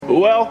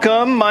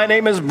Welcome. My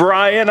name is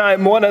Brian.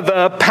 I'm one of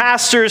the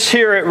pastors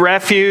here at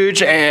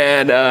Refuge.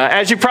 And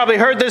as you probably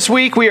heard this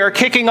week, we are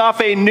kicking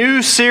off a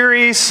new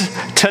series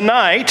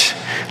tonight.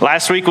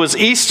 Last week was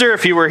Easter.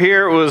 If you were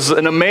here, it was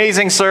an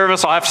amazing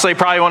service. I'll have to say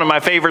probably one of my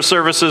favorite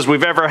services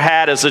we've ever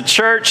had as a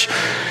church.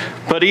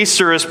 But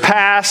Easter is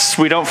past.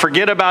 We don't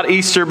forget about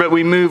Easter, but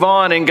we move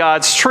on in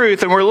God's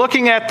truth. And we're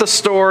looking at the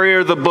story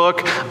or the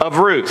book of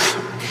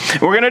Ruth.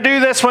 We're going to do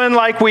this one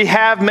like we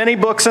have many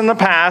books in the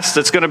past.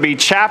 It's going to be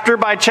chapter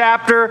by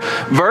chapter,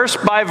 verse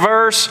by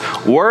verse,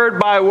 word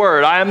by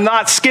word. I am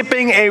not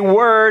skipping a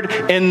word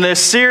in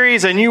this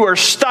series, and you are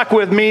stuck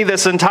with me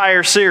this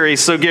entire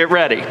series, so get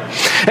ready.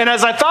 And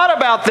as I thought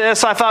about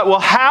this, I thought, well,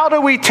 how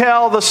do we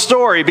tell the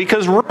story?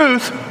 Because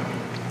Ruth,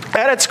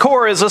 at its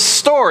core, is a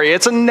story.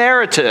 It's a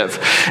narrative.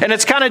 And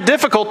it's kind of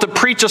difficult to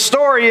preach a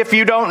story if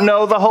you don't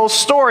know the whole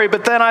story.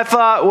 But then I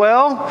thought,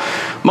 well,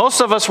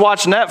 most of us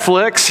watch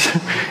Netflix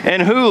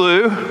and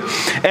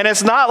Hulu. And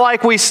it's not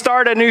like we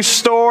start a new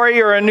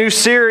story or a new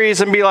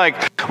series and be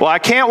like, well, I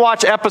can't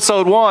watch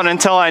episode 1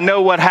 until I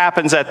know what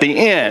happens at the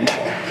end.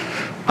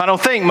 I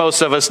don't think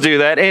most of us do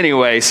that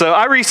anyway. So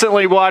I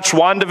recently watched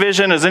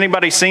WandaVision. Has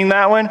anybody seen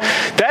that one?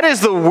 That is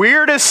the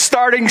weirdest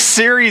starting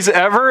series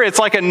ever. It's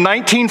like a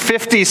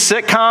 1950s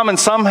sitcom, and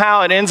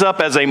somehow it ends up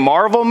as a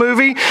Marvel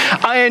movie.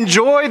 I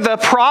enjoyed the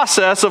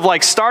process of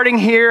like starting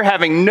here,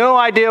 having no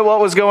idea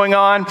what was going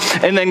on,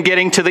 and then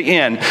getting to the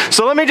end.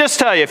 So let me just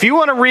tell you, if you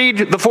want to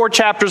read the 4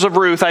 chapters of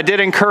Ruth, I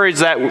did encourage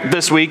that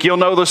this week. You'll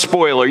know the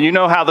spoiler. You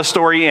know how the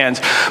story ends.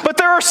 But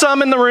there are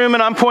some in the room,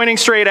 and I'm pointing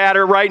straight at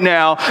her right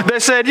now,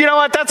 that said, you know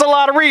what? That's a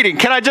lot of reading.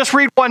 Can I just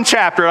read one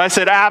chapter? I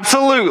said,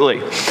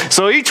 absolutely.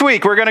 So each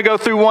week we're going to go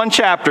through one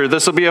chapter.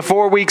 This will be a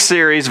 4-week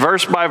series,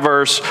 verse by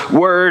verse,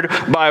 word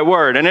by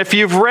word. And if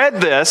you've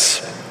read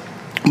this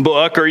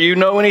book or you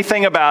know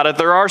anything about it,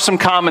 there are some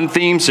common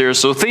themes here.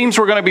 So themes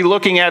we're going to be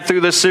looking at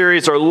through this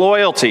series are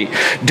loyalty,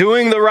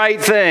 doing the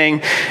right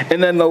thing,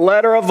 and then the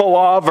letter of the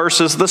law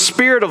versus the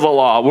spirit of the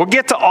law. We'll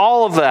get to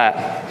all of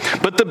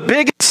that. But the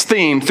biggest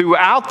theme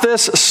throughout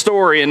this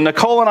story, and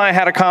Nicole and I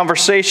had a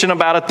conversation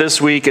about it this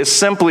week, is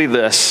simply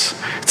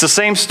this. It's the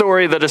same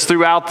story that is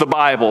throughout the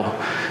Bible,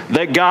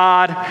 that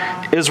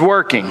God is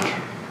working.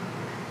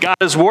 God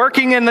is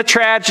working in the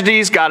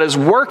tragedies, God is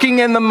working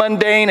in the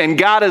mundane, and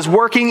God is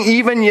working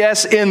even,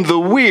 yes, in the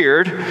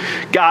weird.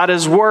 God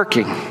is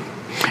working.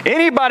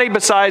 Anybody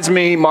besides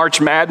me, March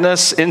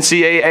Madness,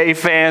 NCAA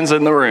fans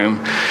in the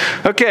room?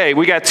 Okay,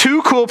 we got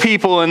 2 cool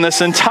people in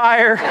this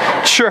entire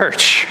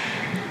church.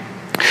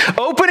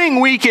 Opening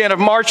weekend of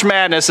March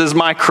Madness is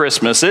my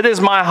Christmas. It is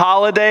my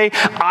holiday.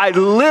 I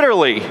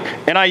literally,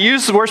 and I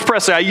use the word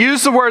Presley, I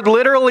use the word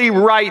literally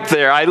right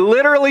there. I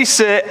literally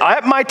sit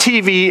at my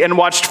TV and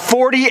watched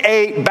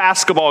 48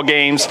 basketball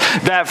games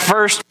that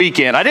first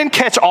weekend. I didn't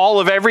catch all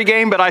of every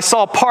game, but I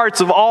saw parts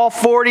of all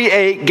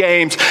 48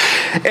 games.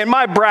 And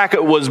my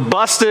bracket was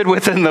busted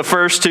within the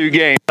first 2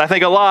 games. I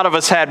think a lot of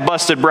us had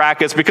busted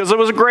brackets because it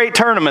was a great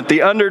tournament.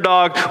 The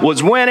underdog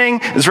was winning.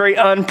 It was very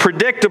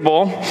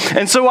unpredictable.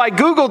 And so I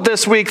Googled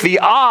this week the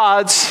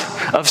odds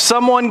of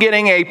someone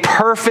getting a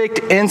perfect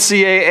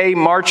NCAA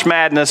March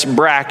Madness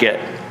bracket.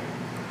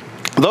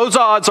 Those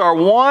odds are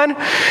 1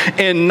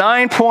 in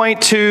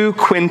 9.2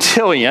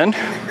 quintillion.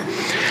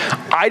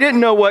 I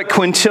didn't know what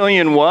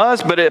quintillion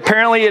was, but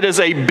apparently it is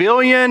a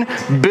billion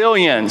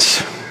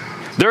billions.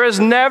 There has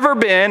never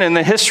been in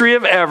the history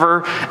of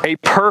ever a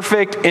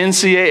perfect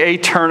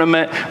NCAA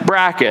tournament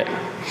bracket.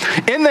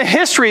 In the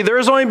history, there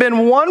has only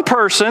been one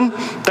person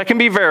that can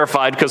be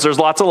verified, because there's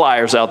lots of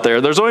liars out there.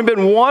 There's only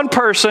been one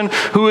person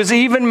who has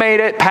even made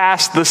it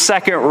past the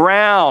second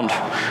round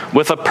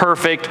with a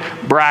perfect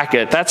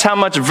bracket. That's how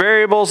much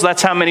variables,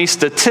 that's how many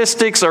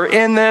statistics are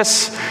in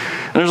this.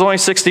 And there's only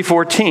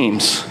 64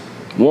 teams.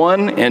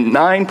 1 in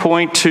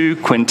 9.2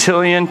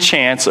 quintillion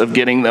chance of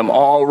getting them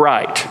all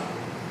right.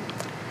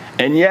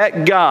 And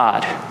yet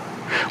God,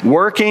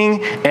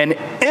 working an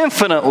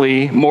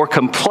infinitely more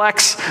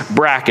complex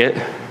bracket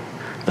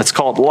that's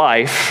called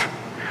life,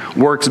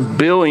 works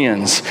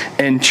billions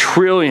and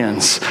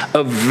trillions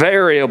of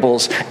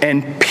variables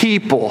and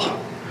people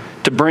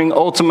to bring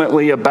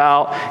ultimately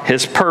about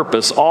his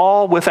purpose,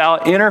 all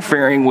without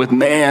interfering with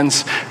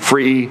man's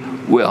free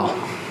will.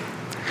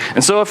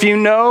 And so if you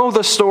know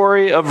the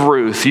story of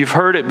Ruth, you've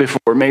heard it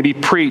before, maybe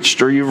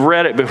preached, or you've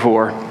read it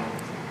before,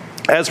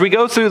 as we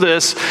go through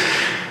this,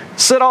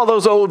 set all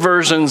those old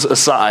versions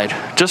aside.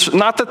 Just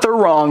not that they're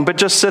wrong, but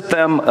just set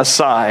them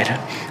aside.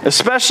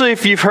 Especially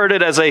if you've heard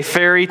it as a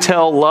fairy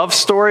tale love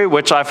story,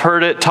 which I've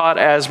heard it taught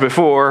as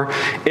before.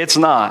 It's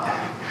not.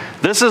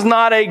 This is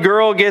not a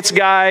girl gets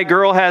guy,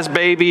 girl has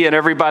baby, and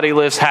everybody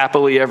lives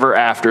happily ever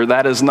after.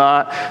 That is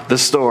not the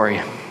story.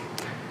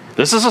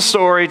 This is a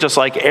story just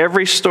like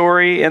every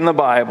story in the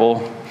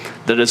Bible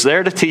that is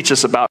there to teach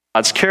us about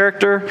God's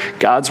character,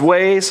 God's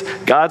ways,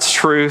 God's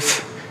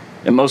truth,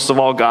 and most of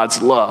all, God's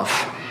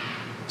love.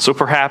 So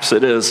perhaps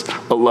it is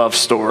a love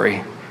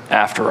story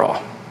after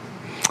all.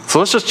 So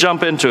let's just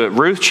jump into it.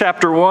 Ruth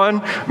chapter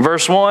 1,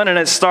 verse 1, and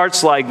it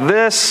starts like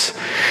this.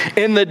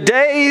 In the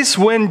days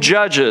when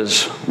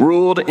judges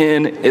ruled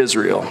in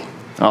Israel.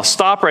 I'll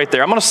stop right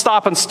there. I'm going to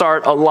stop and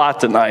start a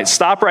lot tonight.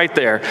 Stop right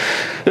there.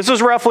 This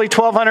was roughly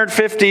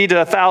 1250 to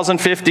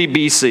 1050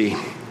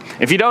 BC.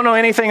 If you don't know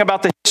anything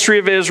about the history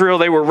of Israel,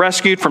 they were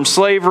rescued from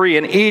slavery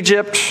in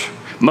Egypt.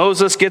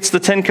 Moses gets the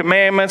 10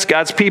 Commandments.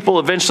 God's people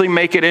eventually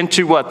make it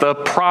into what? The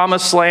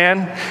Promised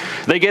Land.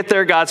 They get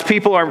there. God's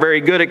people aren't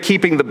very good at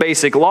keeping the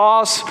basic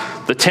laws,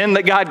 the 10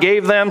 that God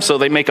gave them, so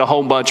they make a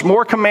whole bunch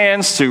more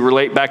commands to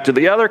relate back to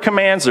the other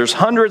commands. There's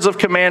hundreds of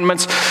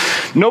commandments.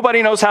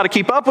 Nobody knows how to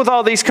keep up with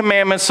all these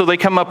commandments, so they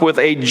come up with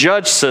a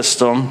judge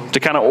system to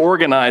kind of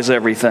organize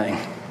everything.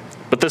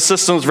 But the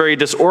system's very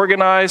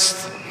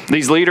disorganized.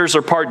 These leaders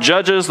are part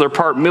judges, they're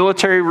part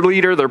military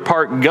leader, they're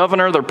part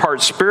governor, they're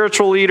part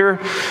spiritual leader.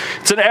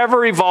 It's an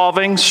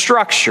ever-evolving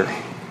structure.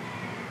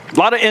 A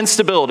lot of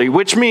instability,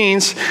 which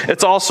means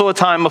it's also a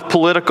time of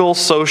political,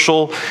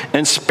 social,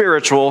 and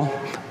spiritual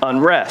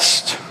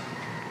unrest.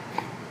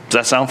 Does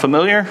that sound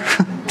familiar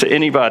to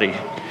anybody?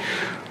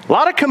 A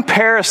lot of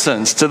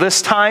comparisons to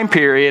this time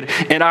period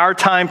in our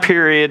time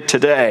period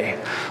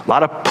today. A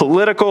lot of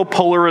political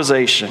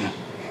polarization,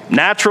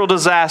 natural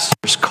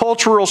disasters,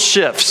 cultural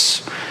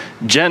shifts,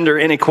 gender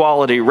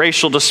inequality,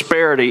 racial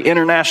disparity,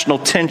 international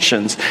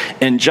tensions,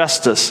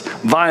 injustice,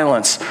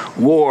 violence,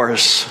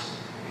 wars.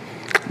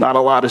 Not a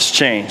lot has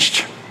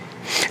changed.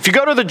 If you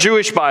go to the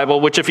Jewish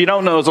Bible, which if you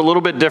don't know is a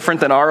little bit different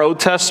than our Old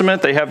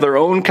Testament, they have their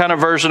own kind of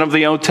version of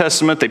the Old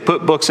Testament. They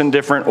put books in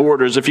different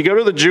orders. If you go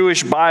to the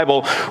Jewish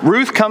Bible,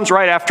 Ruth comes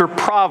right after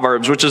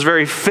Proverbs, which is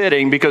very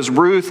fitting because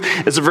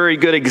Ruth is a very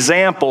good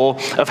example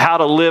of how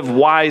to live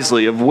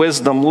wisely, of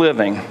wisdom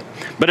living.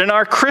 But in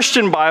our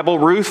Christian Bible,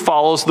 Ruth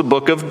follows the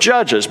book of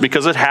Judges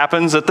because it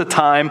happens at the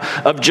time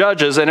of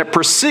Judges and it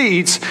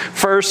precedes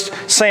 1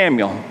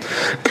 Samuel.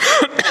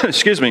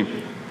 Excuse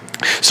me.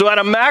 So at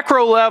a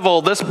macro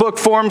level, this book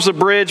forms a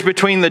bridge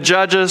between the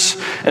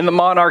judges and the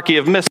monarchy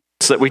of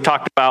mystics that we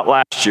talked about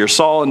last year,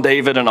 Saul and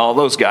David and all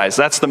those guys.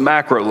 That's the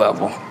macro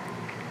level.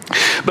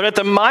 But at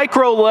the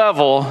micro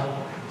level,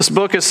 this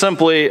book is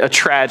simply a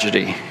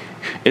tragedy.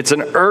 It's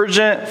an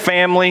urgent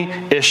family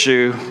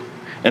issue,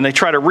 and they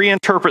try to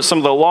reinterpret some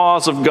of the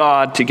laws of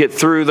God to get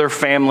through their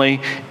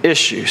family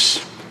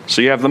issues.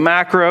 So you have the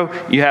macro,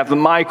 you have the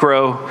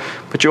micro,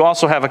 but you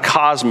also have a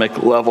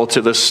cosmic level to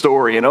this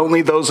story. And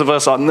only those of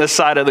us on this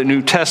side of the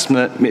New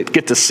Testament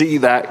get to see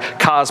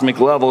that cosmic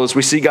level as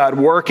we see God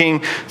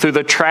working through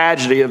the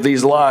tragedy of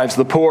these lives,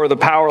 the poor, the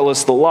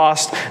powerless, the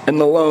lost, and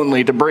the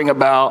lonely, to bring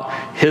about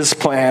his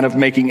plan of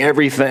making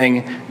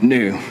everything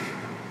new.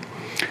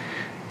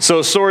 So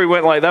the story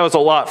went like, that was a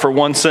lot for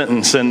one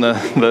sentence in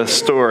the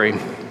story.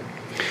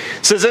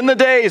 It says, in the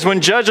days when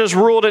judges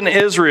ruled in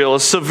Israel, a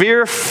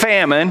severe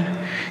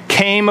famine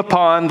came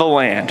upon the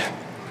land.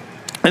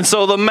 And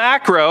so the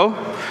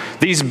macro,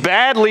 these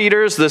bad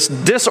leaders, this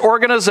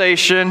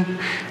disorganization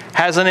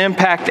has an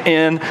impact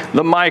in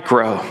the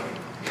micro.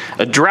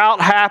 A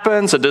drought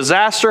happens, a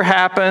disaster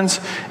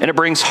happens, and it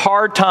brings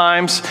hard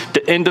times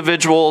to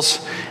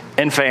individuals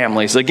and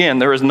families. Again,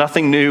 there is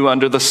nothing new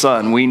under the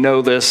sun. We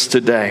know this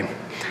today.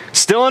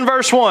 Still in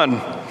verse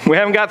 1. We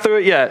haven't got through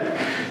it yet.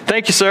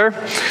 Thank you, sir.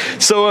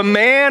 So a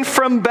man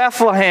from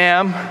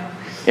Bethlehem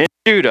in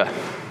Judah.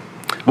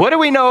 What do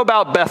we know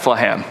about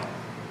Bethlehem?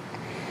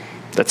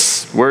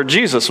 That's where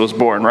Jesus was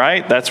born,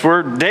 right? That's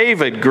where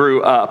David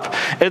grew up.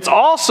 It's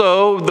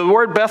also, the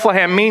word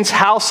Bethlehem means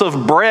house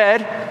of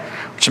bread,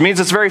 which means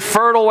it's very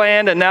fertile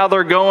land, and now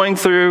they're going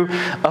through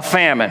a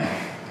famine.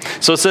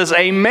 So it says,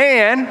 a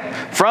man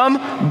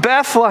from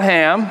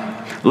Bethlehem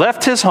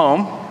left his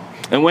home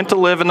and went to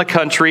live in the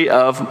country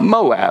of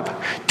Moab,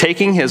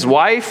 taking his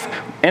wife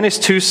and his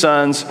 2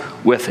 sons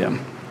with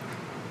him.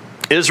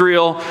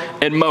 Israel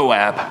and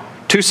Moab,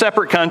 2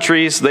 separate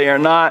countries. They are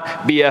not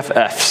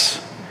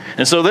BFFs.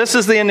 And so this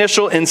is the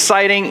initial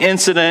inciting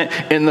incident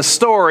in the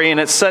story, and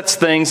it sets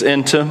things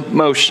into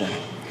motion.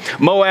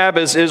 Moab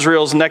is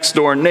Israel's next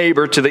door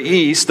neighbor to the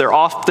east. They're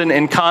often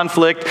in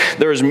conflict.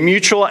 There is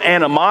mutual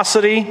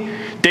animosity.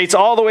 Dates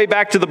all the way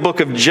back to the book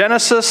of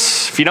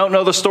Genesis. If you don't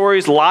know the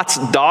stories, Lot's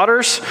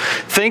daughters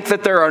think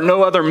that there are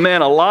no other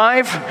men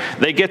alive.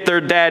 They get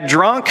their dad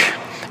drunk,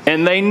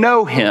 and they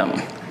know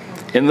him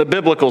in the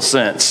biblical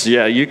sense.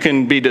 Yeah, you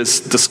can be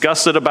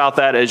disgusted about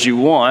that as you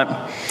want.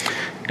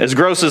 As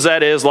gross as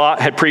that is, Lot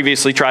had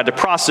previously tried to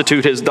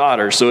prostitute his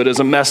daughter, so it is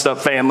a messed up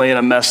family and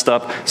a messed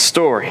up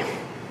story.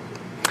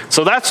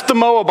 So that's the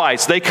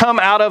Moabites. They come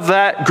out of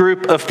that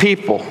group of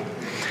people.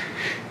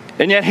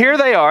 And yet here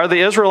they are, the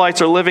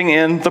Israelites are living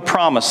in the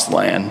promised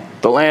land,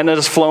 the land that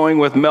is flowing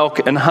with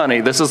milk and honey.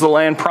 This is the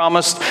land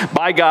promised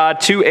by God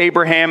to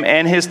Abraham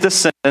and his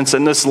descendants.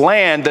 And this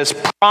land, this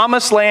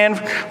promised land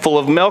full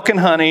of milk and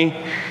honey,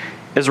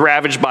 is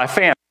ravaged by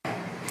famine.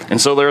 And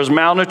so there is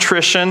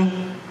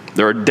malnutrition,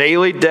 there are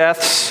daily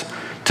deaths,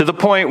 to the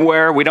point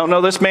where, we don't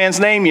know this man's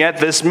name yet,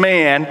 this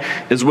man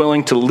is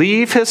willing to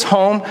leave his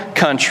home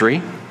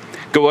country,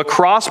 go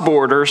across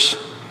borders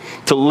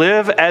to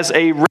live as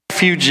a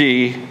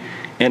refugee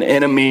in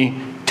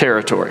enemy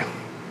territory.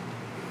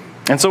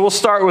 And so we'll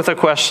start with a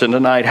question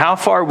tonight. How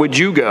far would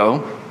you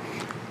go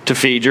to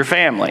feed your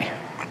family?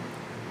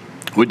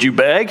 Would you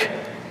beg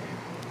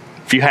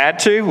if you had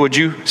to? Would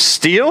you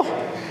steal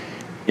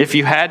if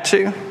you had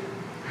to?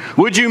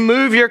 Would you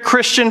move your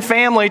Christian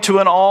family to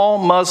an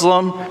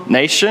all-Muslim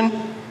nation?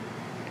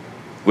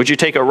 Would you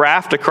take a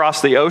raft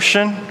across the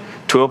ocean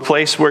to a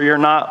place where you're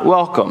not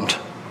welcomed?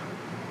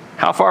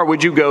 How far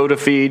would you go to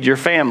feed your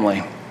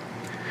family?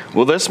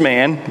 Well, this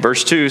man,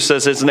 verse 2,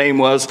 says his name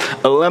was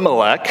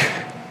Elimelech,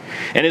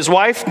 and his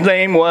wife's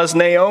name was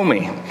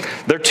Naomi.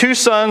 Their two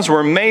sons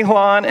were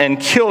Mahlon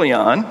and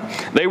Chilion.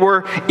 They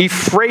were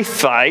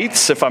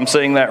Ephrathites, if I'm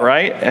saying that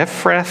right.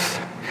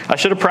 Ephrath. I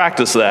should have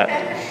practiced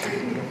that.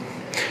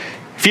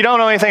 If you don't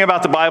know anything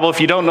about the Bible, if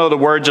you don't know the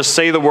word, just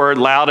say the word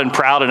loud and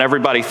proud and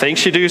everybody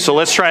thinks you do. So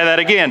let's try that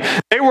again.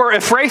 They were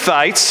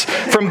Ephrathites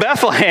from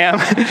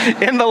Bethlehem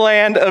in the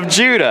land of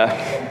Judah.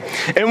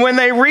 And when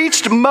they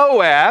reached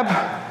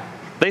Moab,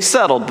 they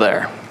settled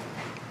there.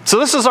 So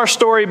this is our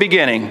story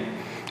beginning.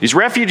 These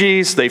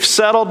refugees, they've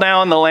settled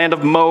now in the land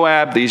of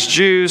Moab, these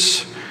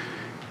Jews.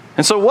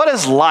 And so what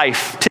is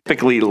life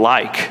typically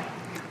like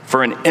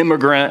for an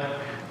immigrant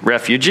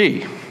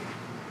refugee?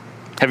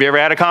 Have you ever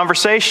had a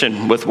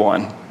conversation with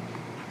one?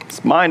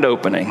 It's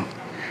mind-opening.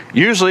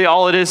 Usually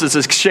all it is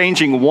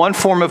exchanging one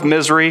form of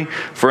misery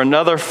for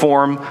another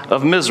form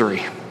of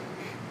misery.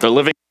 They're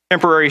living in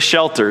temporary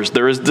shelters.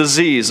 There is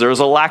disease. There is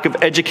a lack of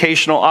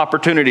educational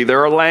opportunity.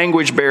 There are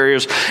language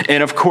barriers.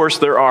 And of course,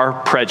 there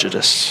are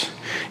prejudice.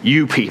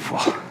 You people,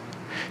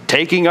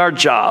 taking our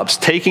jobs,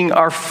 taking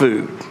our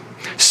food.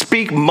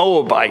 Speak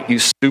Moabite, you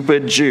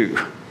stupid Jew.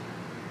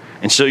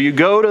 And so you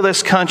go to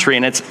this country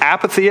and it's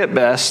apathy at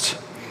best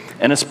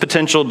and it's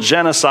potential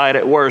genocide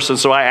at worst. And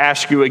so I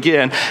ask you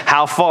again,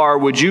 how far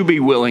would you be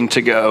willing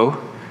to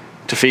go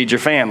to feed your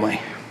family?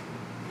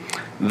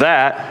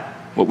 That,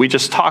 what we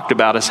just talked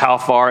about, is how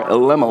far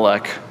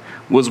Elimelech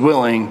was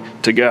willing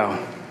to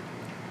go.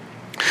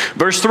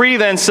 Verse 3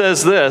 then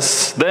says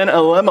this, then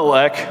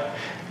Elimelech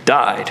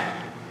died,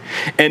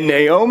 and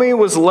Naomi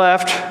was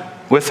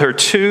left with her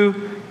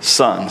two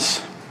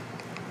sons.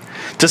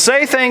 To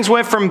say things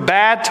went from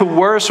bad to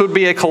worse would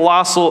be a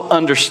colossal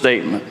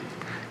understatement.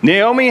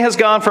 Naomi has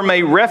gone from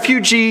a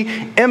refugee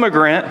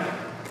immigrant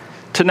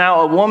to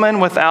now a woman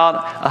without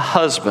a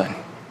husband.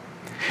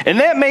 And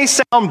that may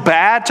sound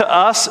bad to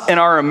us in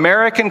our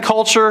American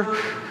culture,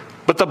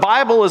 but the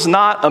Bible is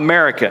not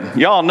American.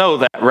 Y'all know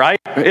that, right?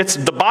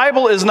 The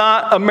Bible is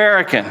not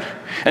American.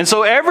 And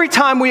so every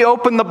time we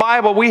open the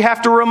Bible, we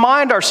have to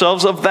remind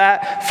ourselves of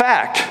that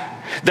fact,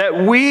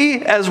 that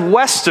we as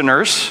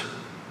Westerners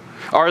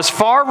are as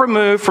far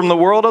removed from the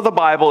world of the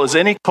Bible as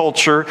any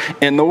culture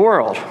in the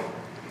world.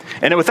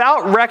 And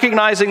without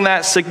recognizing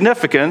that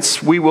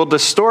significance, we will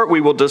distort,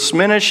 we will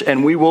diminish,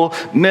 and we will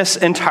miss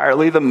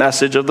entirely the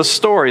message of the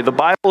story. The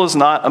Bible is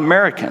not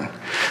American.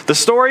 The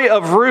story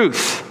of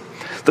Ruth,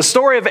 the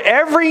story of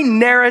every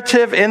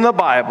narrative in the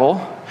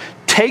Bible,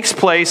 takes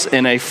place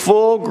in a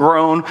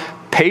full-grown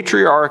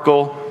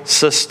patriarchal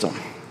system.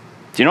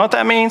 Do you know what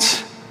that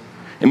means?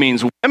 It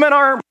means women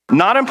are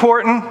not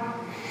important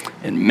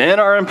and men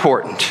are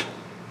important.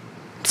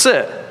 That's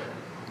it.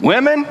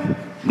 Women,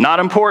 not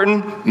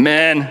important.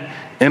 Men,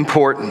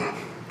 important.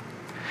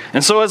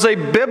 And so as a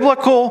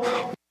biblical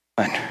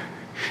woman,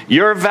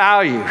 your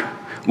value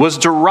was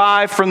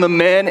derived from the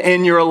men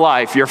in your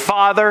life. Your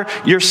father,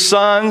 your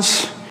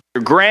sons,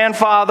 your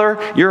grandfather,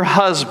 your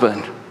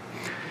husband.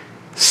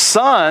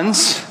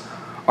 Sons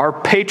are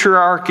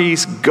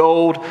patriarchy's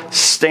gold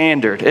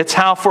standard. It's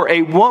how for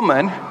a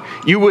woman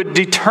you would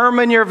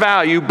determine your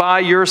value by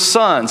your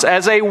sons.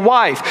 As a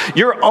wife,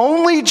 your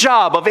only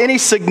job of any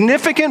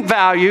significant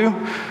value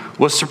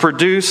was to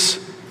produce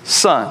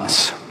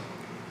sons.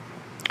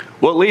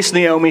 Well, at least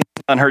Naomi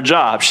has done her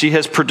job. She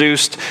has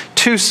produced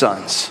two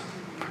sons.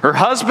 Her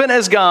husband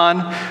is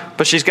gone,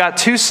 but she's got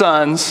two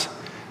sons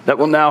that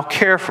will now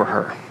care for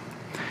her.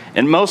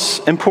 And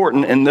most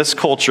important in this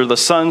culture, the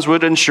sons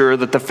would ensure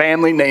that the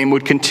family name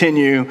would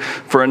continue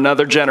for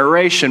another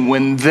generation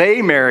when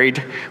they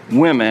married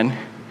women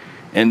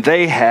and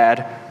they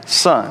had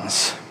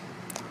sons.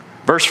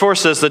 Verse 4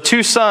 says, the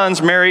two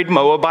sons married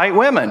Moabite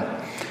women.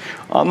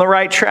 On the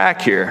right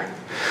track here.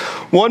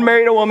 One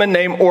married a woman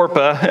named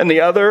Orpah and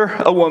the other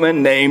a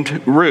woman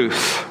named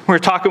Ruth. We were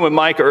talking with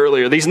Mike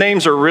earlier. These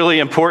names are really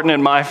important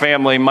in my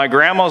family. My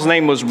grandma's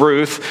name was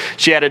Ruth.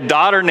 She had a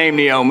daughter named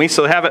Naomi,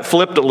 so have it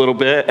flipped a little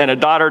bit, and a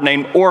daughter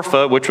named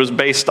Orpah, which was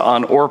based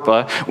on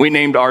Orpah. We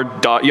named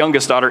our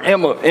youngest daughter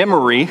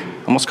Emery.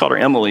 Almost called her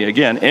Emily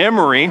again.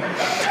 Emery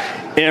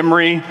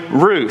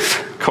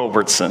Ruth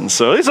Culbertson.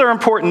 So these are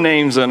important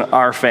names in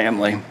our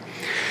family.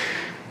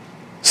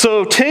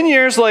 So 10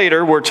 years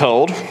later, we're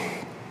told,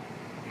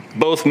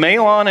 both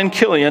Mahlon and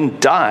Chilion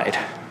died.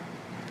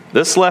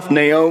 This left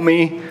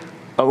Naomi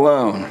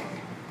alone,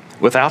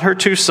 without her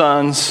two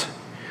sons,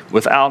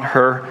 without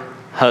her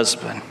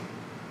husband.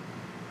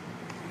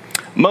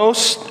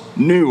 Most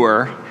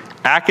newer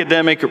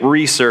academic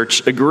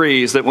research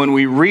agrees that when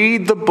we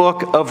read the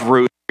book of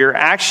Ruth, you're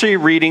actually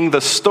reading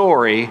the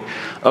story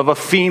of a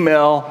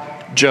female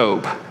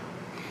Job.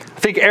 I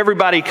think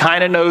everybody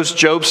kind of knows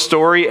Job's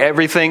story.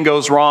 Everything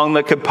goes wrong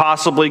that could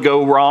possibly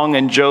go wrong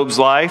in Job's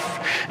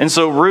life. And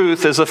so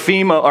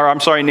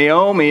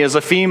Naomi is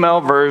a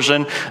female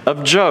version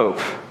of Job.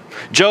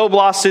 Job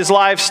lost his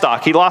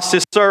livestock. He lost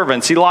his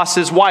servants. He lost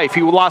his wife.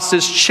 He lost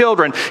his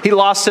children. He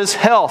lost his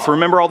health.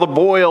 Remember all the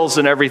boils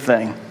and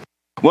everything.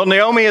 Well,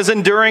 Naomi is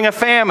enduring a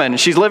famine.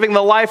 She's living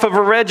the life of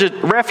a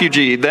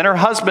refugee. Then her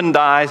husband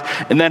dies,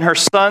 and then her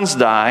sons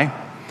die.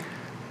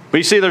 But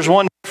you see, there's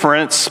one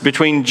difference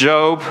between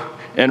Job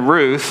and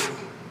Ruth.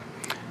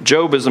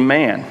 Job is a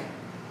man.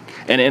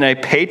 And in a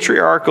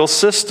patriarchal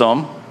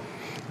system,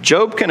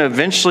 Job can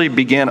eventually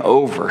begin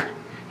over.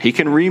 He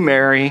can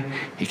remarry.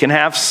 He can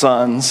have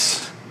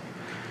sons.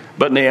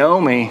 But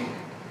Naomi,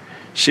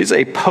 she's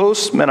a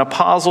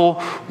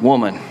postmenopausal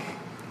woman.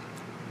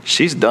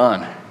 She's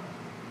done.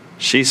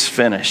 She's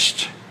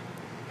finished.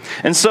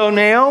 And so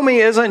Naomi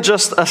isn't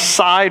just a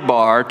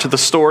sidebar to the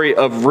story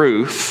of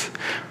Ruth.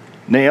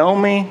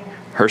 Naomi,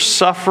 her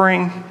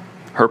suffering,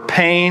 her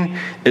pain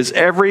is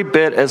every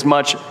bit as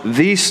much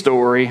the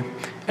story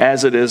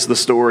as it is the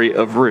story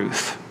of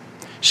Ruth.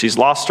 She's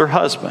lost her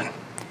husband.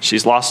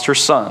 She's lost her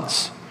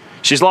sons.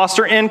 She's lost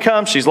her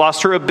income. She's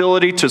lost her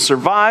ability to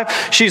survive.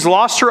 She's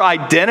lost her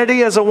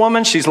identity as a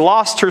woman. She's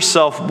lost her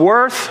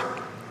self-worth.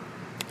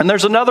 And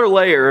there's another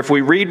layer if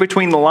we read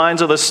between the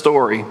lines of this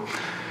story.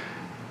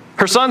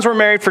 Her sons were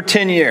married for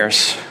 10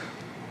 years.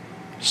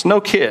 There's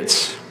no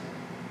kids,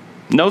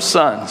 no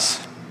sons.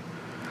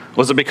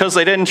 Was it because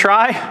they didn't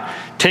try?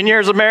 10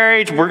 years of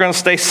marriage, we're going to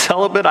stay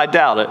celibate? I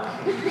doubt it.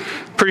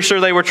 Pretty sure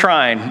they were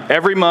trying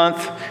every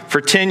month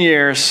for 10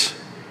 years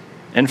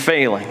and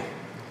failing.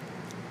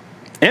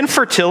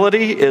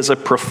 Infertility is a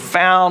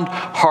profound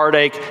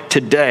heartache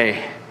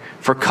today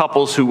for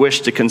couples who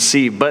wish to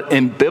conceive. But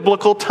in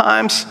biblical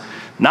times,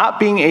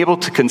 not being able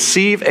to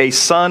conceive a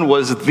son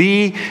was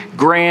the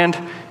grand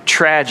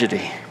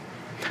tragedy.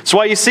 That's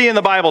why you see in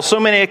the Bible so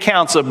many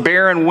accounts of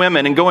barren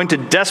women and going to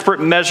desperate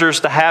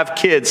measures to have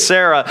kids.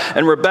 Sarah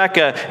and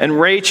Rebecca and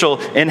Rachel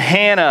and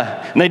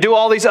Hannah. And they do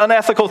all these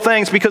unethical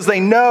things because they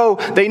know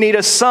they need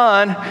a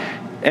son.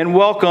 And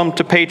welcome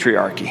to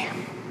patriarchy.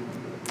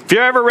 If you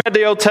ever read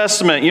the Old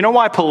Testament, you know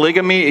why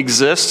polygamy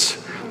exists?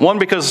 One,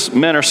 because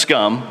men are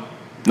scum.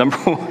 Number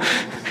one,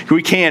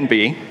 we can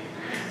be.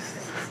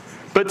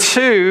 But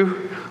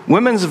two,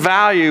 women's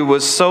value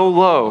was so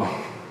low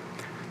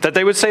that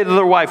they would say to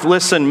their wife,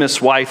 listen,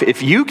 Miss Wife,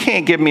 if you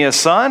can't give me a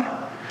son,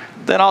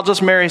 then I'll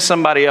just marry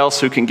somebody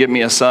else who can give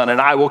me a son,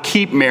 and I will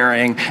keep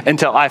marrying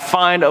until I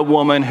find a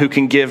woman who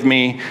can give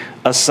me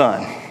a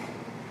son.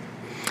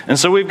 And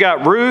so we've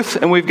got Ruth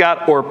and we've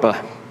got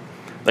Orpah.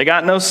 They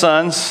got no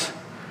sons.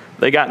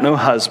 They got no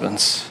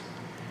husbands.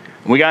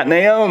 We got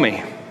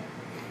Naomi.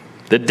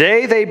 The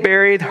day they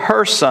buried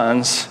her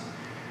sons,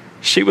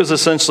 she was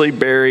essentially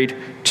buried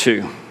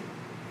too.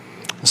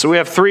 So we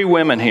have three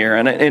women here.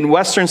 And in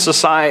Western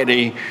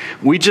society,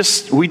 we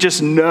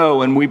just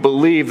know and we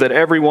believe that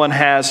everyone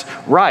has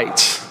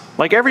rights.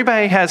 Like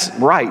everybody has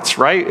rights,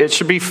 right? It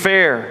should be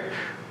fair.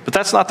 But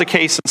that's not the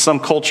case in some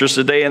cultures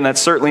today, and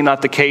that's certainly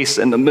not the case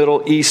in the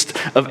Middle East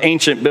of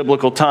ancient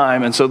biblical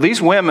time. And so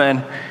these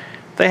women,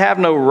 they have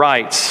no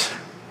rights.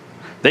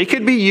 They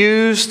could be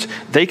used,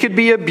 they could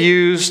be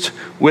abused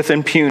with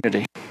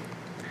impunity.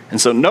 And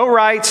so no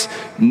rights,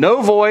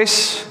 no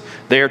voice.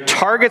 They are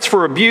targets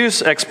for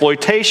abuse,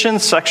 exploitation,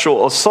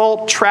 sexual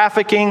assault,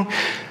 trafficking.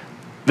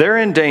 They're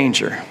in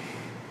danger.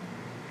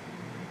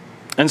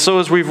 And so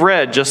as we've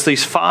read just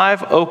these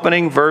 5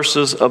 opening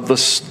verses of the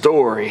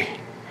story,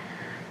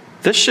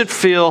 this should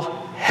feel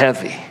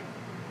heavy.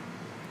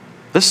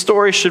 This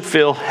story should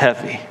feel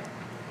heavy.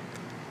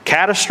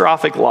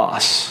 Catastrophic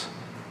loss,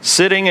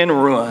 sitting in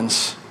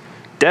ruins,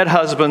 dead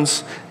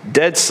husbands,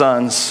 dead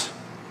sons,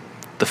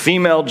 the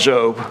female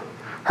Job,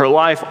 her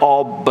life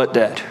all but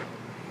dead.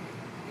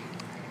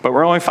 But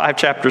we're only 5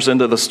 chapters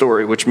into the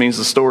story, which means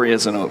the story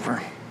isn't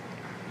over.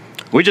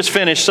 We just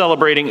finished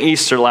celebrating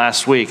Easter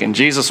last week, and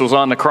Jesus was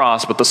on the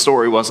cross, but the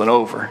story wasn't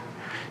over.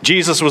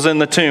 Jesus was in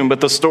the tomb,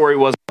 but the story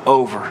wasn't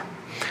over.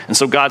 And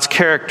so God's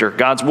character,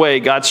 God's way,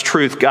 God's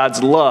truth,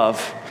 God's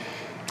love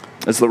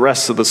is the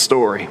rest of the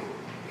story.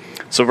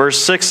 So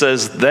verse 6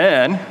 says,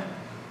 then,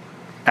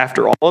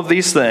 after all of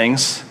these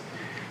things,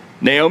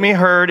 Naomi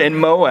heard in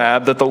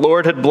Moab that the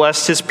Lord had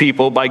blessed his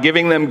people by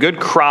giving them good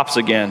crops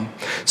again.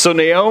 So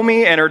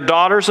Naomi and her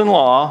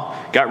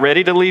daughters-in-law got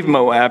ready to leave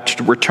Moab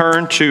to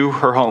return to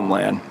her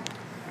homeland.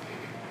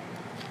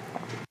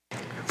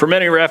 For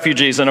many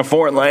refugees in a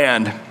foreign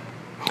land,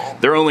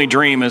 their only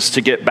dream is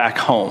to get back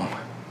home.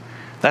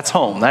 That's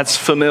home. That's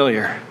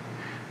familiar.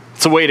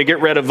 It's a way to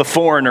get rid of the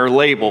foreigner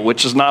label,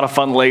 which is not a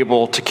fun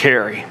label to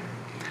carry.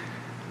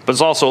 But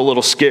it's also a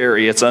little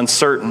scary. It's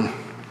uncertain.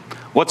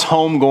 What's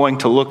home going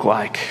to look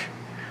like?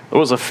 There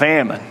was a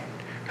famine.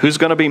 Who's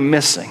going to be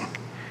missing?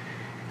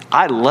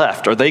 I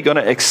left. Are they going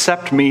to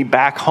accept me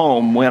back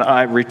home when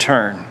I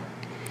return?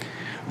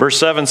 Verse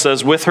 7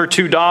 says, with her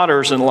 2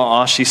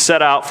 daughters-in-law, she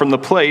set out from the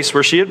place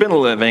where she had been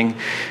living,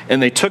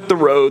 and they took the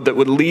road that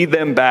would lead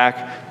them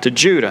back to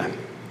Judah.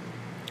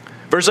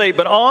 Verse 8,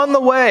 but on the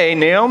way,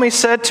 Naomi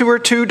said to her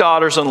 2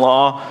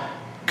 daughters-in-law,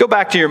 go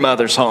back to your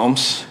mother's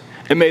homes,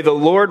 and may the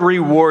Lord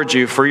reward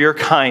you for your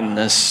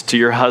kindness to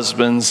your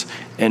husbands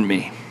and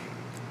me.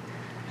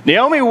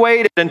 Naomi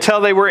waited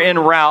until they were en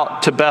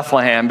route to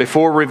Bethlehem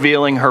before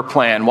revealing her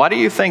plan. Why do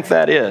you think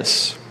that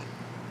is?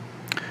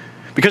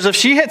 Because if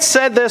she had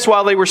said this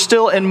while they were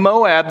still in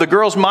Moab, the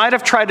girls might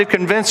have tried to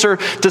convince her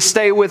to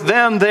stay with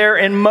them there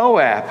in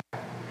Moab.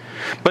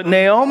 But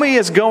Naomi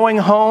is going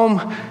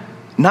home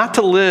not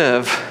to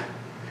live.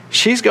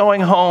 She's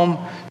going home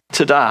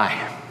to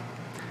die.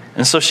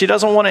 And so she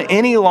doesn't want to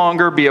any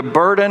longer be a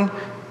burden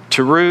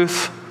to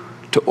Ruth,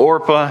 to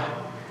Orpah,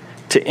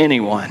 to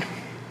anyone.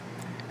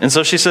 And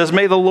so she says,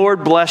 may the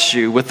Lord bless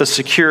you with the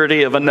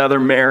security of another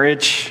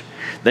marriage.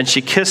 Then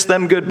she kissed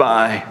them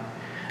goodbye,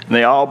 and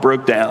they all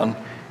broke down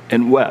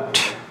and wept.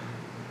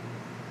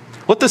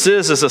 What this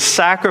is a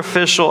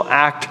sacrificial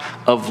act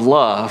of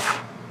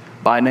love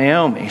by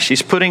Naomi.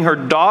 She's putting her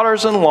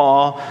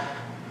daughters-in-law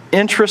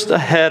interest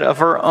ahead of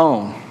her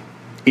own,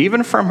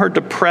 even from her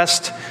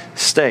depressed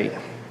state.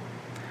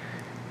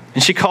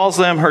 And she calls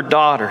them her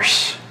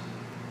daughters.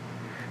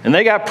 And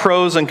they got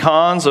pros and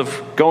cons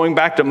of going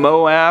back to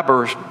Moab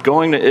or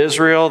going to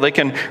Israel. They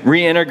can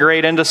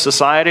reintegrate into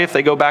society if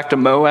they go back to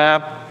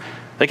Moab.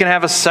 They can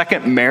have a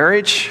second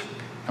marriage.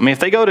 I mean, if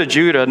they go to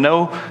Judah,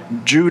 no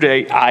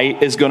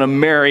Judahite is going to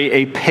marry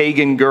a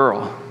pagan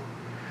girl.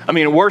 I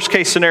mean, worst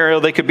case scenario,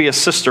 they could be a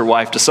sister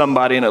wife to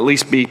somebody and at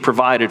least be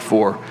provided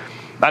for.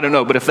 I don't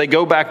know, but if they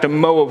go back to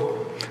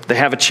Moab, they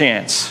have a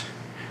chance.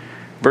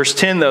 Verse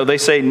 10, though, they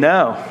say,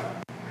 no,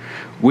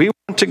 we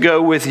want to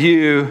go with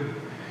you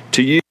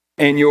to you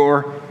and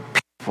your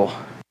people.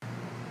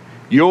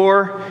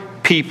 Your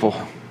people.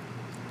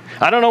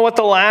 I don't know what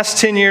the last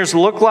 10 years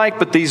look like,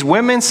 but these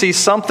women see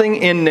something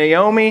in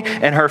Naomi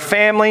and her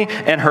family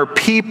and her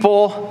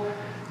people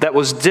that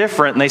was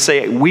different. And they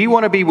say, we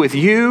want to be with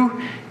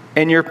you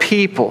and your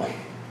people.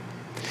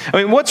 I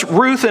mean, what's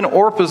Ruth and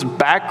Orpah's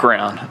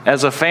background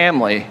as a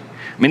family?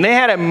 I mean, they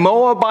had a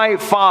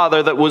Moabite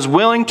father that was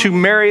willing to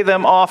marry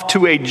them off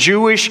to a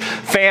Jewish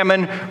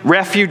famine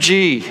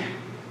refugee.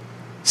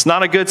 It's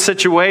not a good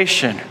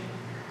situation.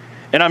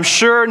 And I'm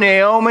sure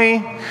Naomi,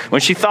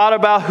 when she thought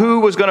about who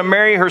was going to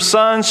marry her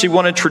son, she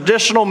wanted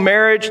traditional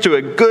marriage to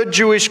a good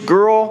Jewish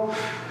girl.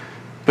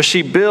 But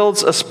she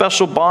builds a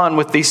special bond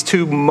with these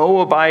 2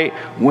 Moabite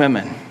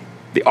women.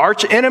 The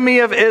arch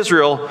enemy of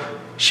Israel,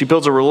 she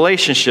builds a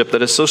relationship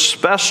that is so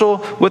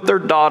special with their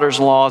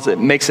daughters-in-law, it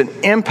makes an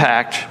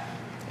impact.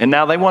 And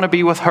now they want to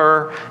be with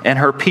her and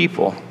her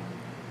people.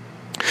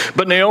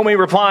 But Naomi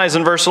replies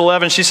in verse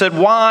 11, she said,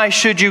 why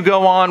should you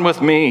go on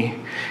with me?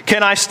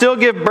 Can I still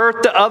give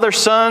birth to other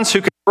sons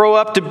who can grow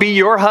up to be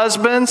your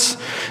husbands?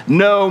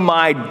 No,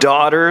 my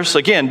daughters.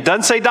 Again,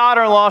 doesn't say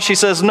daughter-in-law, she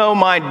says, no,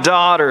 my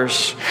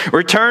daughters.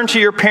 Return to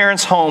your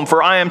parents' home,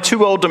 for I am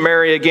too old to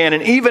marry again.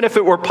 And even if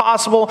it were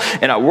possible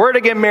and I were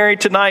to get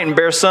married tonight and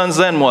bear sons,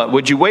 then what?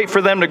 Would you wait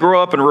for them to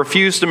grow up and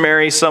refuse to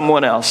marry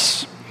someone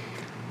else?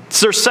 It's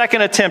their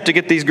second attempt to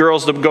get these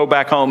girls to go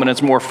back home, and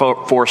it's more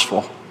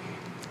forceful.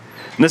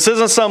 This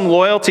isn't some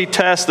loyalty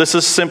test. This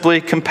is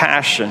simply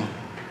compassion.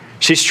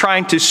 She's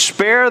trying to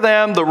spare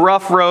them the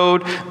rough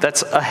road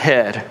that's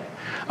ahead.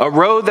 A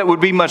road that would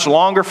be much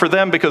longer for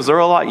them because they're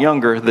a lot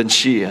younger than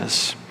she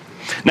is.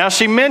 Now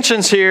she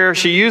mentions here,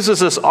 she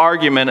uses this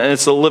argument, and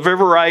it's the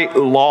Levirate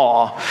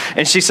law.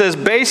 And she says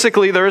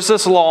basically there's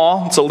this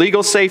law, it's a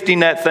legal safety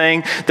net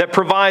thing, that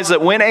provides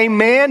that when a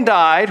man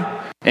died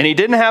and he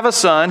didn't have a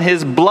son,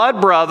 his blood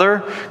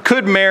brother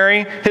could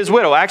marry his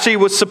widow. Actually, he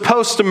was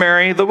supposed to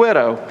marry the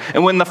widow.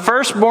 And when the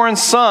firstborn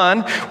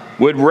son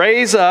would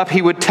raise up,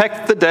 he would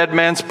take the dead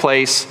man's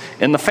place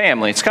in the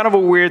family. It's kind of a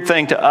weird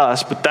thing to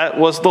us, but that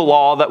was the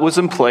law that was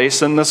in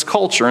place in this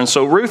culture. And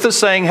so Ruth is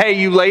saying, hey,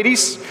 you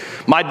ladies,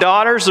 my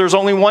daughters, there's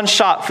only one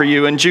shot for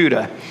you in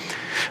Judah.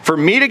 For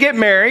me to get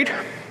married,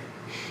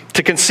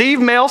 to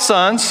conceive male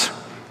sons,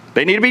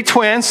 they need to be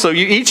twins, so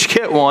you each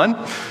get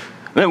one.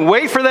 Then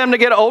wait for them to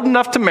get old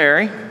enough to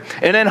marry,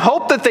 and then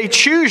hope that they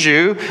choose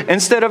you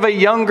instead of a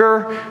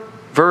younger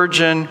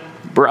virgin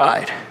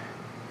bride.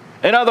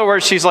 In other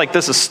words, she's like,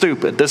 this is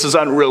stupid. This is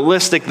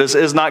unrealistic. This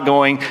is not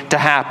going to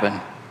happen.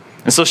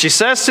 And so she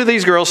says to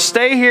these girls,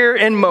 stay here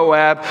in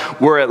Moab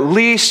where at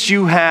least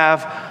you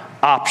have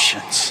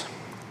options.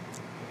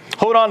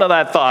 Hold on to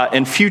that thought.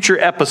 In future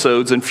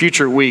episodes, in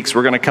future weeks,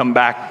 we're going to come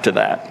back to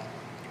that.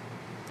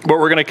 But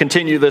we're going to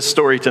continue this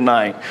story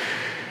tonight.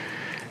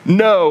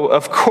 No,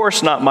 of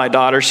course not, my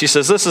daughter. She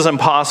says, this is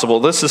impossible.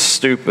 This is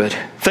stupid.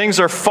 Things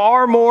are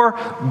far more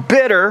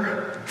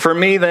bitter for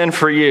me than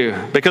for you,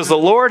 because the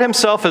Lord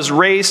himself has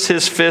raised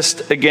his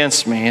fist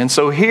against me. And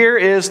so here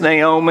is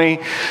Naomi.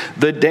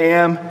 The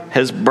dam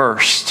has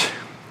burst.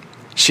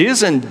 She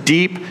is in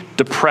deep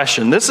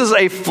depression. This is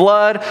a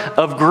flood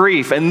of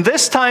grief. And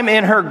this time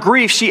in her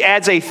grief, she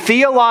adds a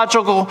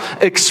theological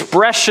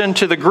expression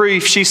to the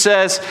grief. She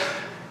says,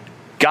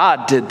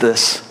 God did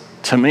this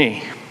to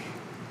me.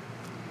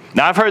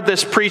 Now, I've heard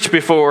this preached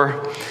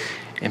before,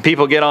 and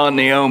people get on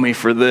Naomi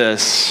for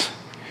this.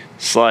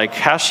 It's like,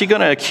 how's she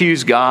going to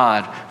accuse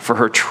God for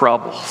her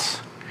troubles?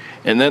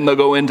 And then they'll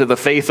go into the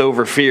faith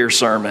over fear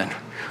sermon,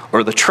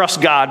 or the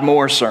trust God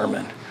more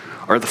sermon,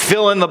 or the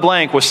fill in the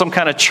blank with some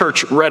kind of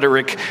church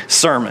rhetoric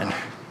sermon.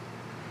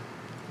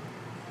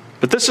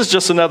 But this is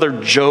just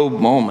another Job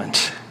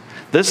moment.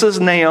 This is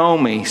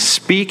Naomi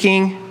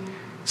speaking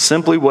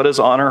simply what is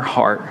on her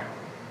heart,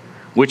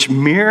 which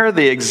mirror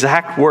the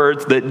exact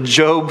words that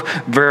Job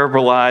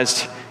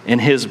verbalized in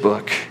his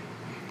book.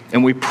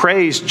 And we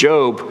praise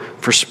Job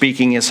for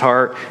speaking his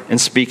heart and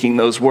speaking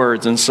those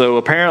words. And so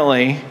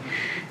apparently,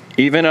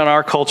 even in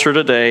our culture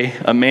today,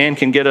 a man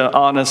can get an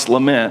honest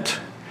lament,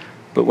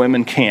 but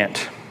women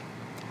can't.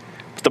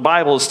 But the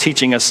Bible is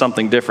teaching us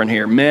something different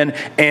here, men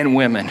and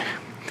women.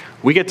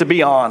 We get to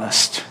be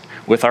honest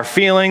with our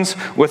feelings,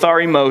 with our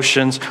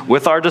emotions,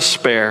 with our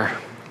despair.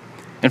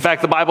 In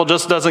fact, the Bible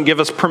just doesn't give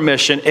us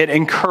permission. It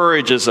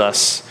encourages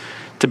us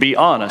to be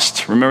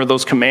honest. Remember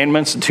those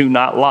commandments? Do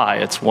not lie.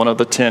 It's one of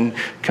the 10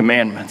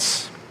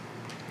 commandments.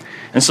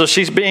 And so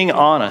she's being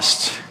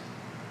honest.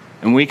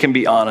 And we can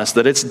be honest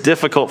that it's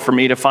difficult for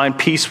me to find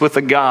peace with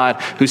a God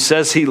who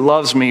says he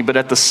loves me, but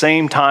at the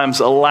same time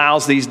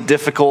allows these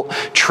difficult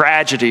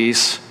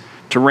tragedies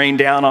to rain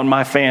down on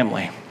my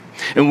family.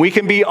 And we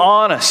can be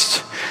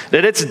honest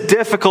that it's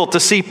difficult to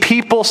see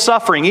people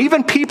suffering,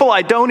 even people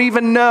I don't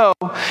even know,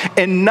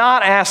 and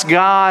not ask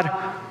God,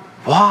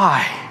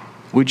 why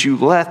would you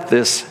let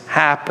this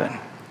happen?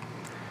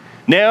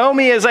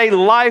 Naomi is a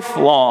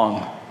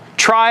lifelong,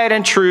 tried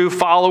and true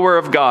follower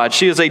of God.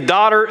 She is a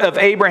daughter of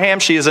Abraham.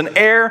 She is an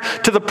heir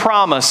to the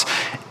promise.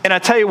 And I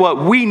tell you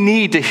what, we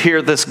need to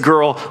hear this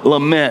girl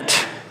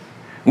lament.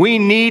 We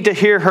need to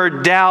hear her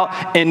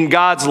doubt in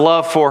God's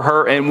love for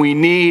her, and we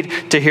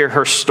need to hear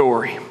her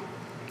story.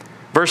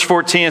 Verse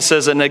 14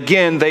 says, and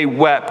again they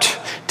wept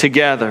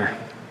together.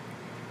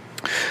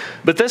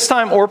 But this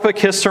time Orpah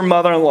kissed her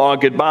mother-in-law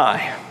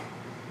goodbye.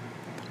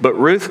 But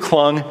Ruth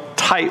clung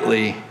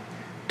tightly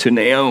to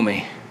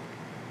Naomi.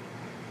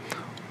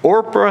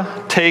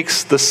 Orpah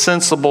takes the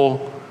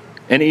sensible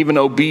and even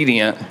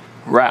obedient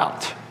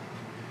route.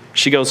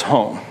 She goes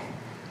home.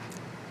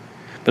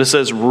 But it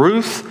says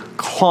Ruth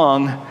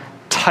clung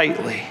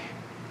tightly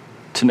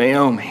to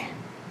Naomi.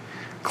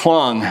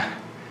 Clung.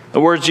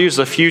 The word's used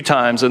a few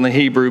times in the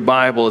Hebrew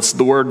Bible. It's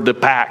the word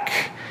depak.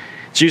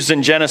 It's used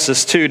in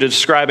Genesis 2 to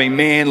describe a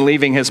man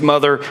leaving his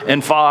mother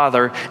and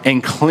father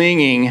and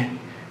clinging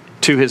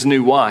to his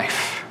new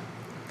wife.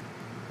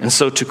 And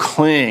so to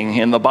cling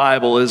in the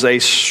Bible is a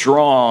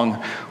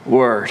strong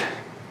word.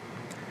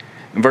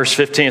 In verse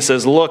 15 it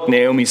says, look,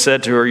 Naomi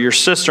said to her, your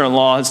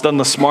sister-in-law has done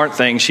the smart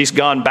thing. She's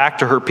gone back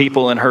to her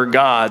people and her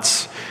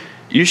gods.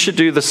 You should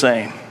do the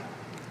same.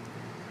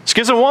 She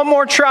gives it one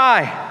more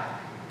try.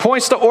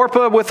 Points to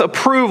Orpah with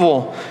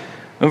approval.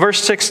 In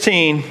verse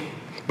 16,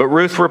 but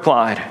Ruth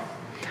replied,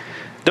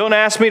 don't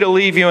ask me to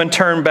leave you and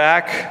turn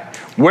back.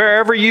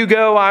 Wherever you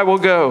go, I will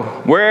go.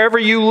 Wherever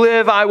you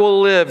live, I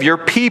will live. Your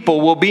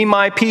people will be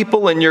my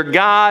people, and your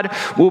God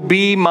will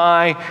be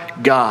my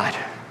God.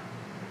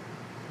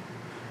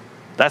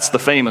 That's the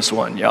famous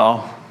one,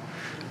 y'all.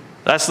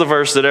 That's the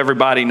verse that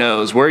everybody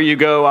knows. Where you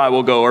go, I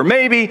will go. Or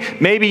maybe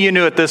you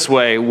knew it this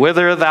way.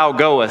 Whither thou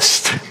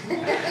goest,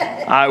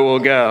 I will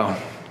go.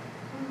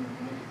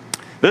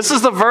 This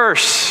is the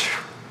verse.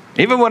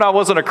 Even when I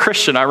wasn't a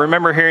Christian, I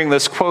remember hearing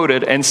this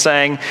quoted and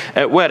sang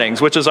at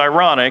weddings, which is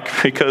ironic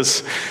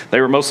because they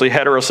were mostly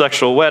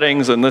heterosexual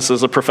weddings, and this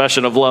is a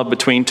profession of love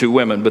between two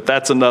women. But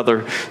that's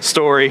another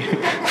story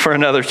for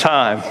another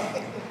time.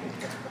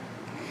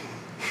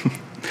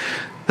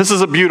 This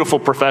is a beautiful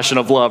profession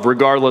of love,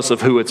 regardless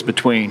of who it's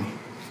between.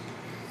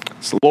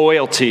 There's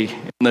loyalty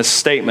in this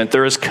statement.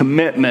 There is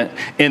commitment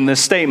in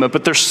this statement.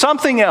 But there's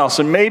something else,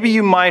 and maybe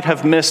you might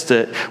have missed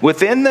it.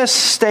 Within this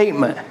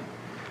statement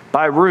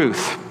by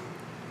Ruth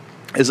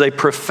is a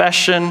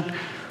profession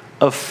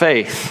of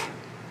faith.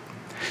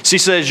 She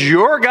says,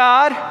 your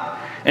God,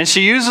 and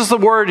she uses the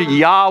word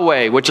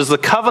Yahweh, which is the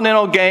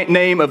covenantal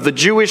name of the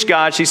Jewish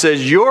God. She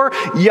says, your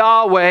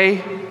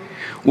Yahweh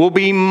will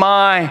be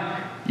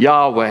my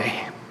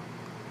Yahweh.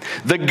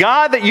 The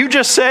God that you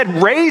just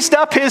said raised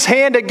up his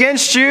hand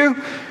against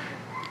you.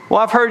 Well,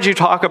 I've heard you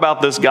talk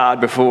about this God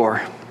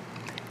before.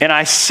 And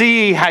I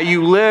see how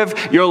you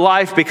live your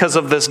life because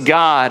of this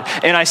God.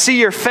 And I see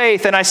your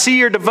faith, and I see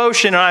your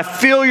devotion, and I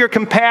feel your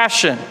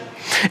compassion.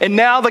 And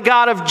now the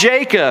God of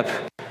Jacob,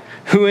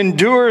 who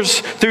endures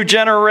through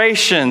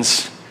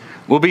generations,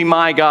 will be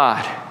my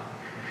God.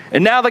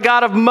 And now the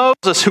God of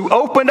Moses, who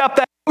opened up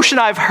that ocean,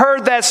 I've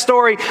heard that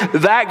story.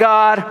 That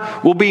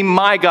God will be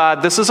my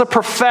God. This is a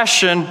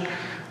profession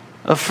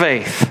of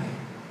faith.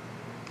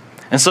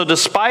 And so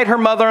despite her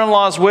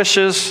mother-in-law's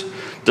wishes,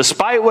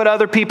 despite what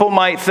other people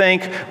might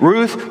think,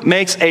 Ruth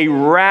makes a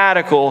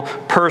radical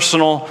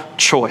personal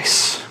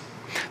choice.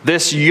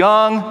 This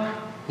young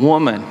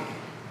woman,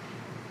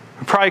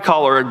 I'd probably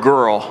call her a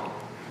girl.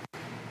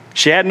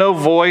 She had no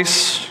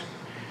voice.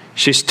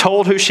 She's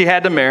told who she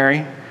had to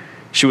marry.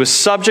 She was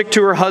subject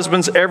to her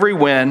husband's every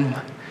whim.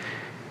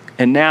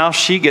 And now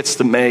she gets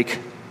to make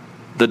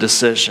the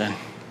decision.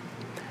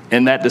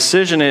 And that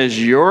decision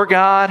is, your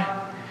God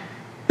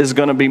is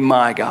going to be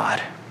my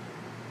God.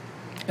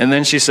 And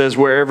then she says,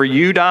 wherever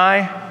you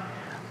die,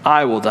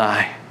 I will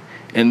die.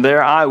 And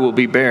there I will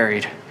be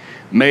buried.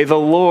 May the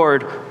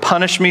Lord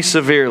punish me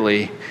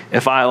severely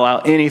if I allow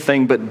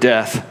anything but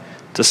death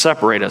to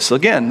separate us.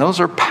 Again, those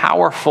are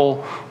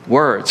powerful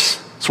words.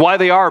 It's why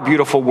they are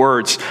beautiful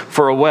words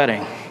for a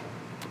wedding.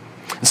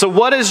 So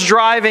what is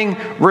driving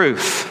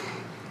Ruth?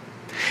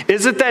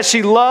 Is it that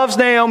she loves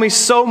Naomi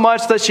so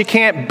much that she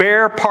can't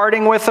bear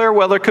parting with her?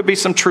 Well, there could be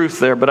some truth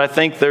there, but I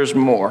think there's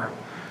more.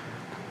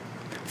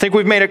 I think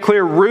we've made it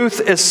clear Ruth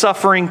is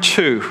suffering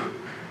too.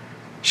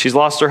 She's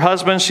lost her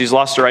husband, she's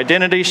lost her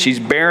identity,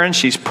 she's barren,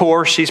 she's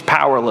poor, she's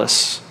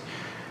powerless.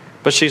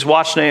 But she's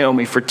watched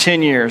Naomi for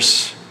 10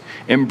 years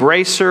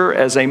embrace her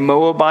as a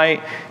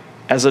Moabite,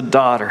 as a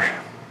daughter.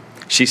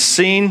 She's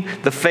seen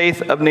the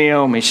faith of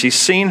Naomi. She's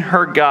seen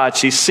her God.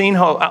 She's seen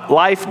how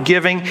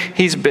life-giving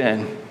he's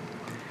been.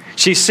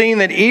 She's seen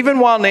that even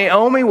while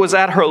Naomi was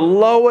at her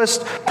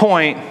lowest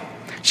point,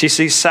 she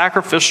sees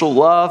sacrificial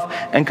love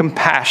and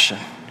compassion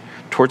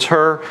towards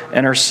her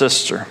and her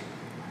sister.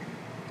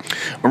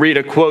 I'll read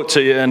a quote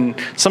to you,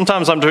 and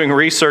sometimes I'm doing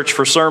research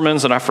for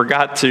sermons and I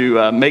forgot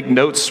to make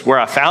notes where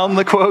I found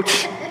the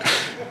quote,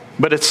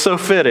 but it's so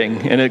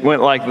fitting, and it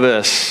went like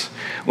this.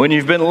 When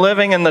you've been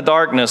living in the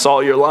darkness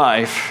all your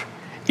life,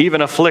 even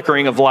a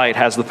flickering of light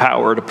has the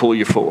power to pull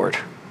you forward.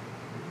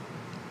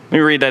 Let me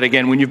read that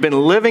again. When you've been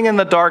living in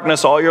the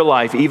darkness all your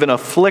life, even a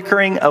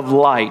flickering of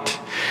light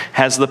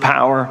has the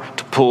power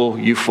to pull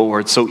you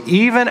forward. So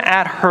even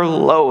at her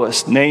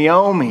lowest,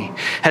 Naomi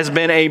has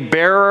been a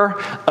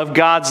bearer of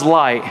God's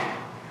light,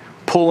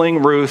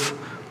 pulling Ruth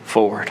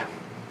forward.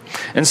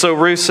 And so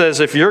Ruth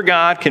says, if your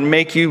God can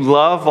make you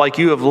love like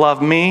you have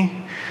loved me,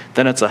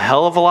 then it's a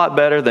hell of a lot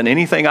better than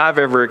anything I've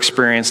ever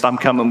experienced. I'm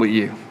coming with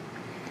you.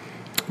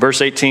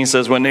 Verse 18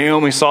 says, when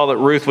Naomi saw that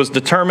Ruth was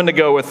determined to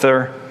go with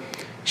her,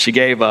 she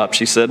gave up.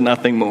 She said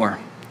nothing more.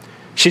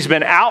 She's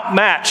been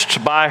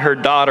outmatched by her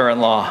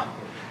daughter-in-law.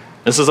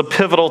 This is a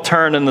pivotal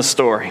turn in the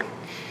story.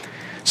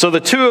 So the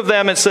two of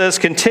them, it says,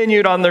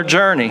 continued on their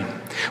journey.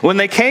 When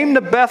they came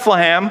to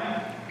Bethlehem,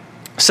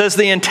 it says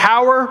the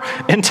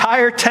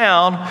entire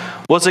town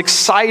was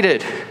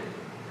excited.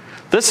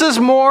 This is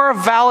more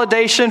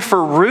validation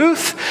for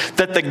Ruth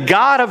that the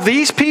God of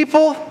these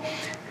people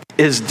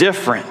is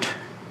different.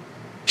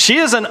 She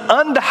is an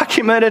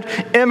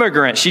undocumented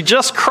immigrant. She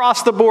just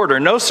crossed the border.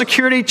 No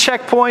security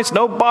checkpoints,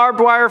 no barbed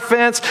wire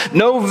fence,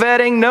 no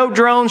vetting, no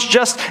drones,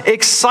 just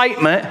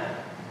excitement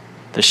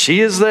that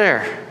she is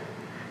there.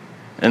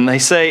 And they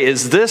say,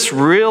 is this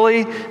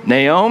really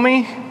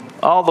Naomi?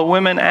 All the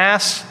women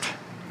asked.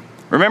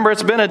 Remember,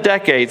 it's been a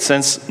decade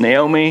since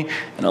Naomi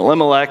and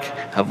Elimelech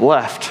have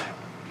left.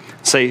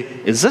 Say,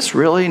 is this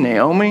really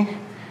Naomi?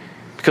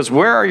 Because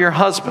where are your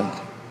husband?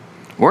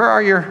 Where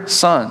are your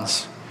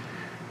sons?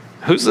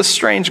 Who's this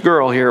strange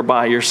girl here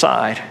by your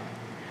side?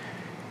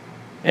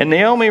 And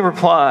Naomi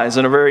replies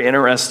in a very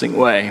interesting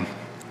way.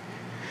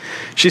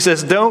 She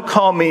says, don't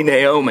call me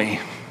Naomi.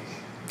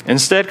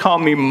 Instead, call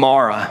me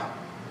Mara,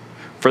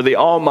 for the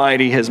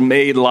Almighty has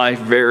made life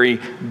very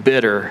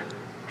bitter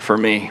for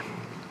me.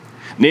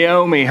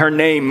 Naomi, her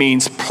name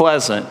means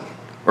pleasant,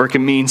 or it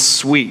can mean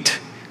sweet.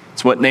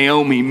 It's what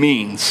Naomi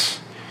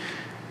means.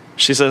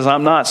 She says,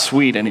 I'm not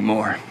sweet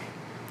anymore.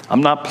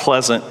 I'm not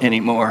pleasant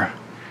anymore.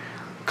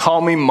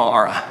 Call me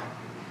Mara.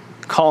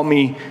 Call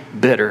me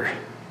bitter.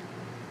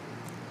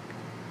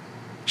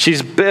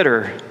 She's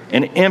bitter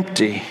and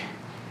empty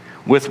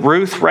with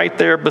Ruth right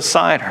there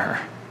beside her,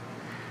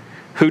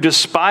 who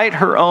despite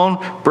her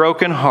own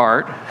broken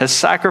heart has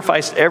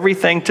sacrificed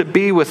everything to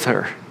be with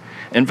her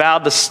and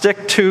vowed to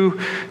stick to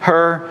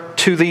her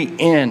to the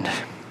end.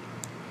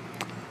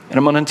 And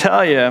I'm going to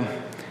tell you,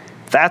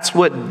 that's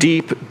what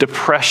deep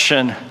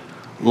depression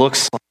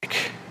looks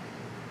like.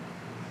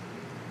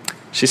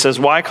 She says,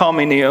 why call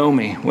me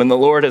Naomi when the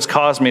Lord has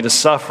caused me to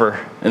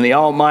suffer and the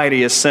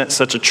Almighty has sent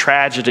such a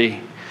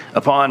tragedy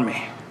upon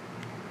me?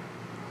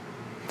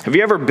 Have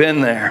you ever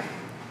been there?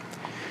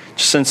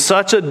 Just in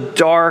such a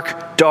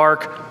dark,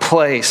 dark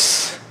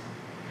place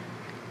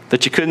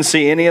that you couldn't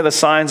see any of the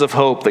signs of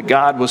hope that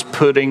God was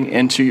putting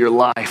into your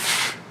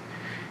life.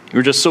 You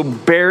were just so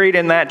buried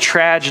in that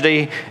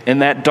tragedy, in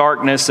that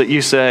darkness that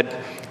you said,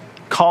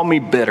 call me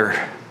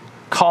bitter,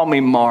 call me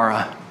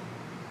Mara.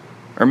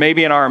 Or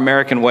maybe in our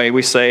American way,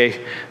 we say,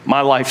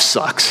 my life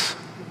sucks.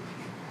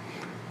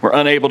 We're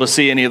unable to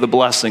see any of the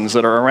blessings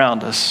that are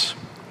around us.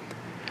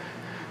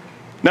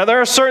 Now,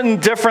 there are certain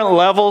different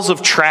levels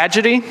of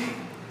tragedy.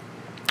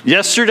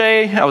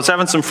 Yesterday, I was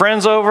having some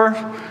friends over.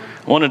 I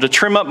wanted to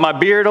trim up my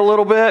beard a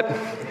little bit.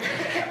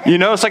 You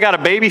notice I got a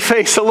baby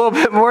face a little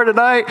bit more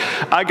tonight.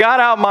 I got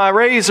out my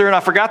razor and I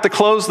forgot to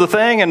close the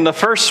thing, and the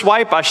first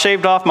swipe, I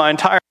shaved off my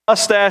entire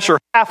mustache or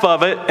half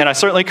of it, and I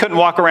certainly couldn't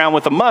walk around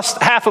with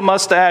half a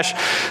mustache,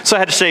 so I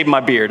had to shave my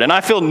beard. And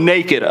I feel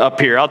naked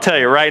up here, I'll tell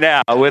you right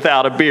now,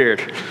 without a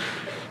beard.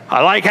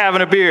 I like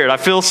having a beard. I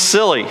feel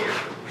silly.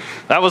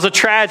 That was a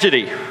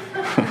tragedy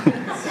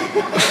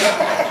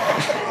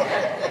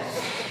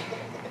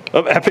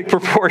of epic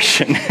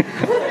proportion.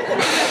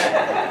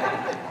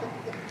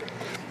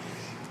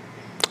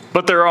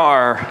 But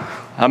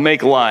I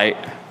make light.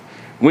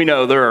 We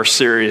know there are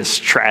serious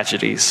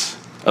tragedies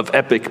of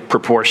epic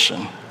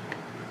proportion.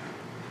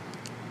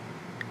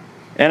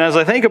 And as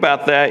I think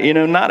about that,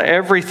 not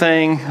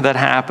everything that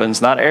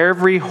happens, not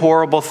every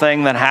horrible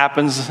thing that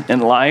happens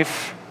in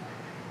life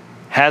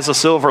has a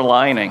silver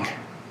lining.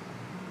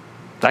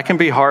 That can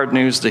be hard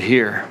news to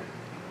hear.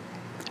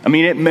 I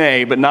mean, it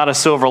may, but not a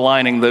silver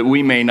lining that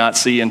we may not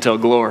see until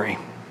glory.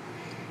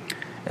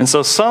 And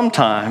so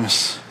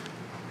sometimes,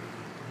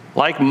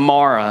 like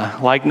Mara,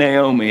 like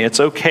Naomi, it's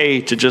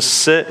okay to just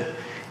sit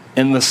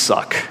in the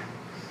suck.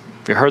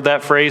 Have you heard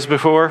that phrase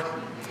before?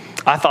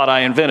 I thought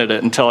I invented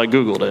it until I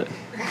Googled it.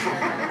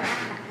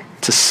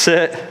 To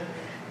sit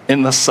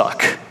in the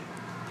suck.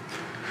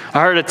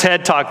 I heard a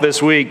TED Talk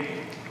this week,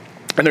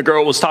 and a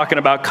girl was talking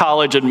about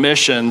college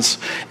admissions,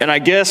 and I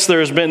guess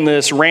there's been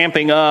this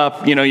ramping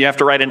up. You have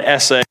to write an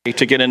essay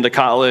to get into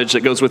college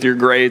that goes with your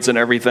grades and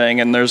everything,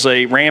 and there's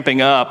a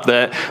ramping up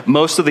that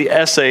most of the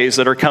essays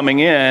that are coming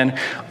in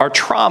are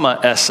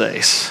trauma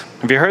essays.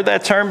 Have you heard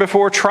that term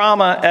before?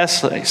 Trauma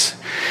essays.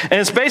 And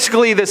it's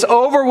basically this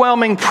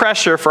overwhelming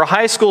pressure for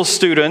high school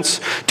students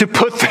to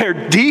put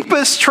their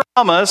deepest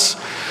traumas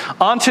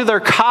onto their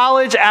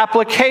college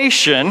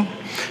application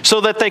so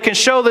that they can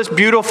show this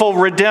beautiful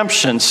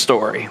redemption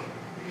story.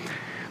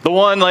 The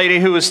one lady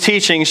who was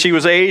teaching, she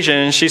was Asian,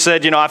 and she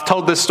said, I've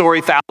told this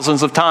story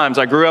thousands of times.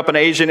 I grew up an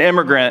Asian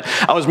immigrant.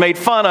 I was made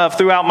fun of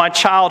throughout my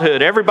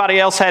childhood. Everybody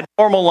else had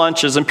normal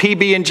lunches and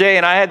PB&J,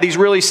 and I had these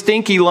really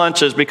stinky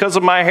lunches because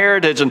of my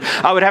heritage, and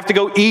I would have to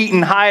go eat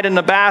and hide in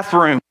the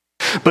bathroom.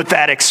 But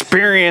that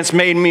experience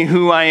made me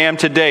who I am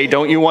today.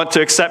 Don't you want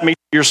to accept me to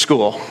your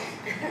school?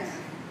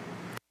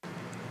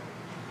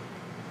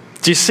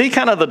 Do you see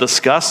kind of the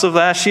disgust of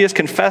that? She is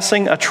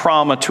confessing a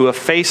trauma to a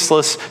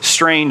faceless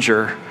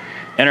stranger,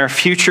 and her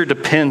future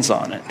depends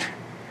on it.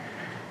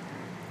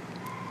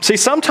 See,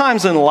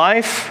 sometimes in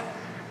life,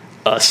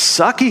 a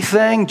sucky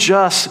thing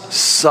just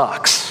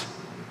sucks.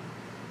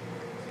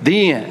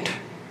 The end.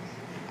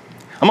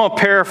 I'm going to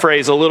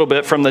paraphrase a little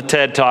bit from the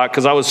TED Talk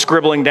because I was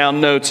scribbling down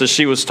notes as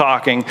she was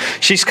talking.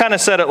 She's kind of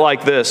said it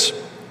like this.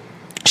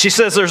 She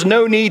says there's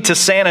no need to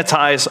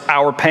sanitize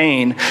our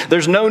pain.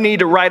 There's no need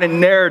to write a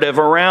narrative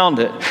around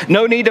it.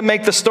 No need to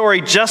make the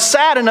story just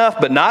sad enough,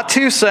 but not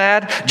too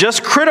sad.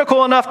 Just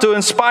critical enough to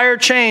inspire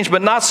change,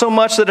 but not so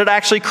much that it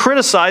actually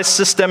criticizes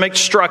systemic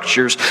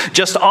structures.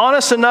 Just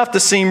honest enough to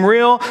seem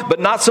real, but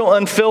not so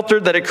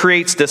unfiltered that it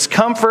creates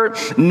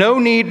discomfort. No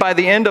need by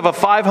the end of a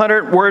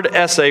 500-word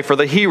essay for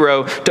the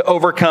hero to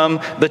overcome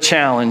the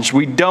challenge.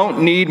 We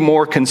don't need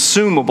more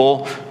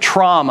consumable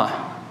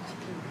trauma.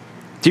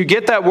 Do you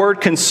get that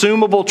word,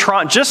 consumable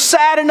trauma? Just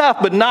sad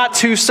enough, but not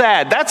too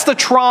sad. That's the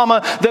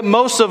trauma that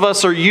most of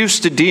us are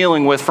used to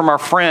dealing with from our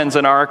friends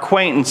and our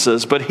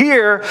acquaintances. But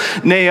here,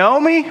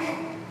 Naomi,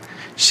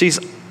 she's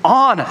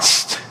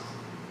honest.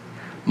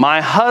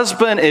 My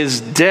husband is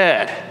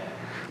dead.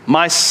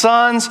 My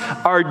sons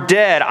are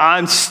dead.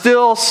 I'm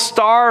still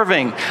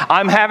starving.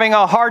 I'm having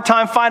a hard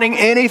time finding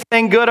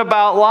anything good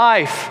about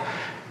life.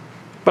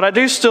 But I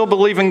do still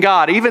believe in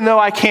God, even though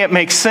I can't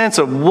make sense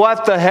of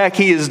what the heck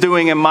He is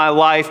doing in my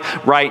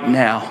life right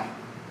now.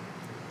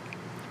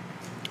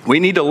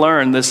 We need to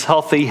learn this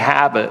healthy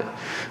habit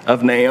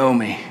of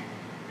Naomi,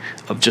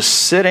 of just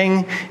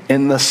sitting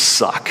in the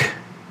suck,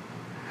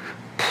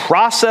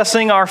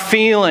 processing our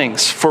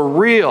feelings for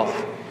real,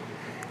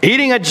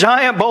 eating a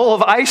giant bowl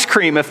of ice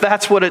cream if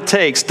that's what it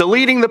takes,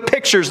 deleting the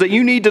pictures that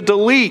you need to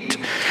delete,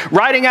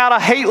 writing out a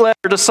hate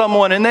letter to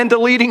someone and then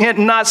deleting it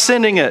and not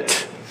sending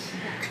it,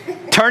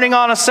 turning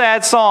on a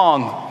sad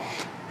song,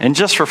 and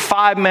just for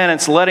 5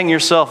 minutes letting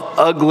yourself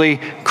ugly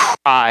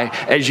cry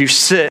as you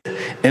sit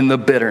in the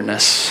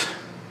bitterness.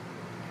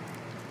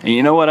 And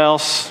you know what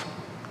else?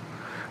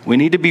 We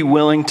need to be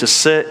willing to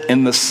sit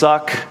in the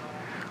suck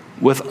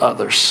with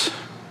others.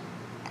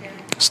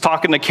 I was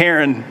talking to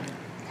Karen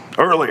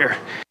earlier.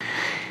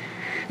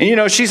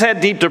 And she's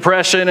had deep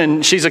depression,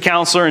 and she's a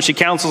counselor, and she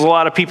counsels a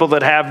lot of people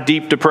that have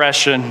deep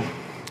depression.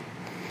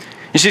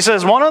 And she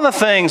says one of the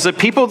things that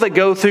people that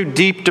go through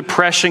deep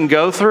depression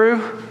go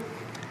through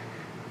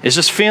is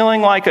just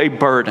feeling like a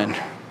burden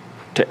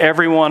to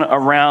everyone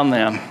around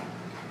them.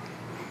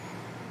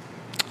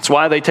 It's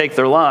why they take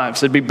their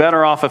lives. It'd be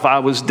better off if I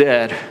was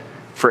dead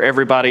for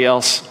everybody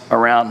else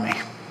around me.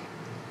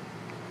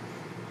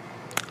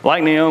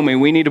 Like Naomi,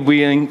 we need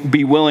to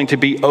be willing to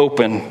be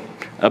open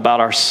about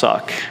our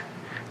suck.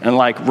 And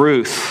like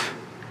Ruth,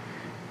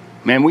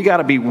 man, we got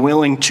to be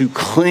willing to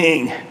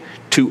cling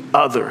to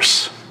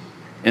others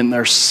in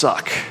their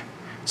suck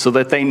so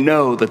that they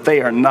know that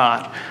they are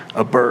not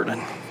a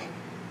burden.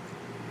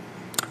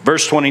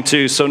 Verse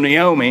 22, so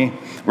Naomi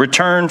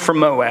returned from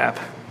Moab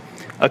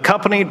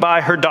accompanied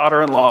by her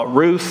daughter-in-law,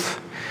 Ruth,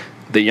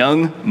 the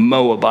young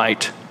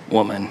Moabite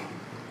woman.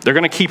 They're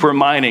going to keep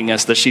reminding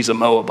us that she's a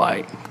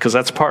Moabite because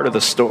that's part of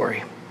the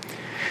story.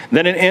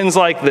 Then it ends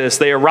like this.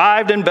 They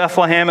arrived in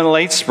Bethlehem in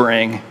late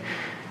spring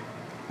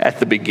at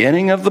the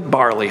beginning of the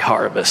barley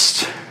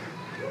harvest.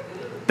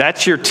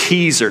 That's your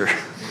teaser.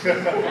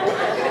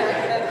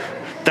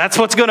 That's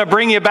what's going to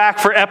bring you back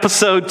for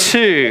episode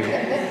 2.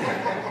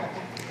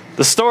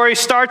 The story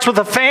starts with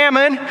a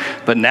famine,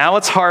 but now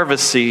it's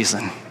harvest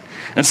season.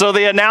 And so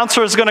the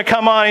announcer is going to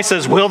come on. He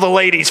says, will the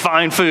ladies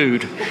find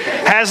food?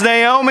 Has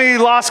Naomi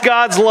lost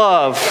God's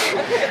love?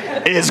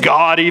 Is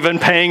God even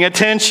paying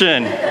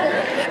attention?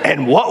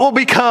 And what will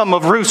become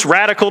of Ruth's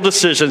radical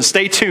decision?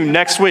 Stay tuned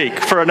next week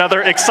for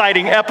another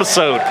exciting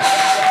episode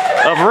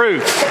of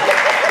Ruth.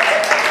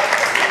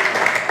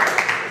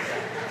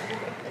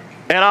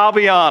 And I'll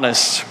be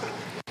honest,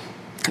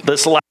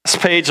 this last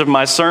page of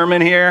my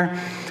sermon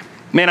here,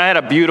 man, I had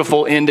a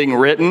beautiful ending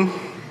written.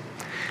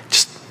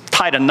 Just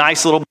tied a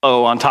nice little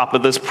bow on top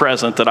of this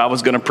present that I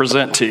was going to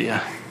present to you.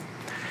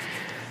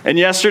 And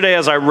yesterday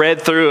as I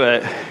read through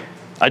it,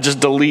 I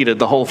just deleted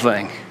the whole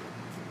thing.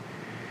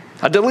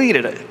 I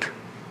deleted it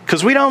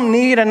because we don't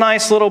need a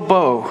nice little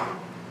bow.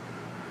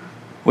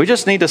 We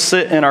just need to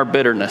sit in our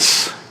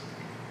bitterness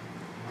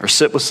or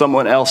sit with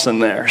someone else in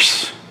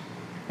theirs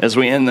as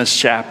we end this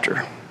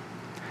chapter.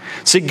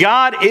 See,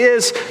 God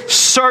is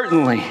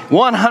certainly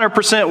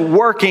 100%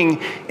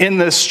 working in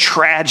this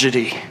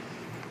tragedy,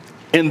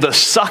 in the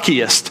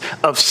suckiest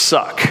of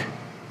suck.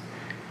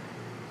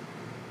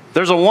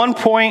 There's a 1 in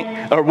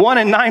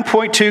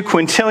 9.2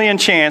 quintillion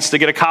chance to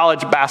get a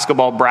college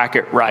basketball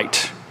bracket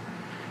right.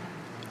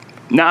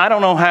 Now, I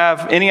don't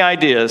have any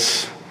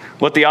ideas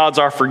what the odds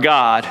are for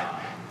God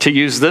to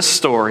use this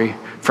story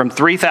from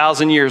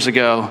 3,000 years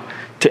ago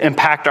to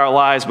impact our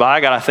lives, but I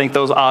gotta think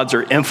those odds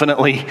are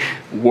infinitely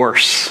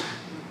worse.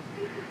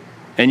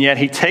 And yet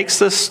he takes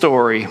this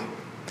story,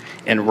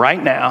 and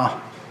right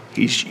now,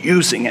 he's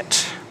using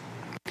it.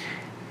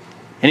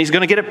 And he's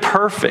gonna get it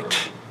perfect.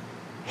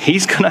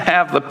 He's gonna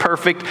have the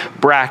perfect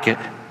bracket.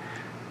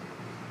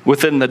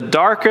 Within the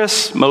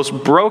darkest,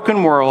 most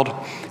broken world,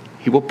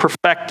 he will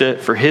perfect it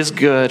for his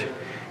good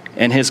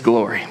and his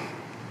glory.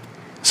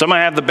 So I'm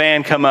gonna have the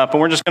band come up,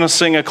 and we're just gonna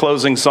sing a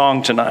closing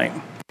song tonight.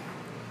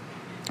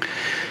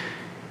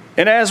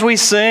 And as we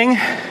sing,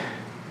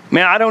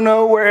 man, I don't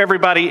know where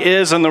everybody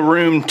is in the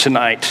room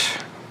tonight.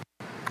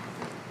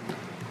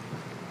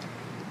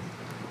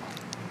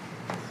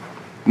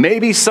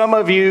 Maybe some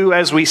of you,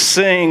 as we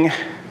sing,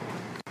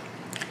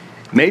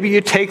 maybe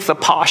you take the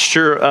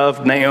posture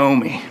of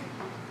Naomi,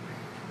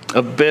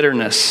 of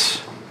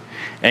bitterness,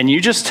 and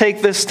you just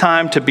take this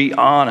time to be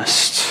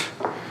honest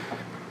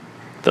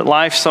that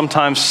life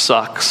sometimes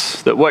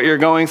sucks, that what you're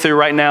going through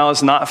right now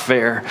is not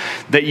fair,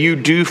 that you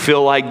do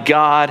feel like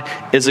God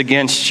is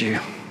against you.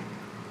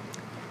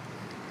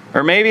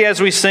 Or maybe as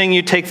we sing,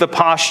 you take the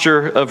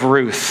posture of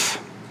Ruth.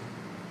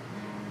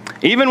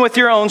 Even with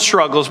your own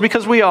struggles,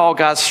 because we all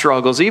got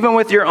struggles, even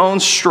with your own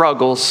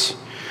struggles,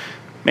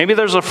 maybe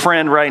there's a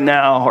friend right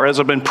now, or as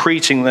I've been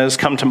preaching this,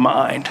 come to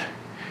mind.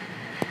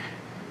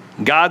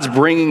 God's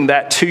bringing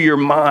that to your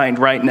mind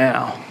right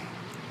now.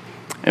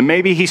 And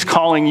maybe he's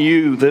calling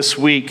you this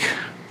week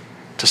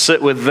to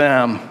sit with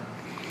them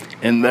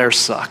in their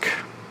suck.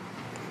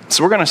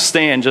 So we're going to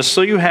stand just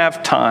so you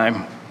have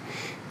time.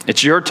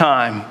 It's your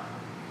time.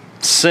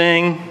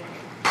 Sing,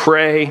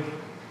 pray.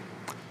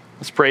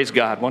 Let's praise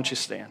God. Won't you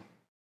stand?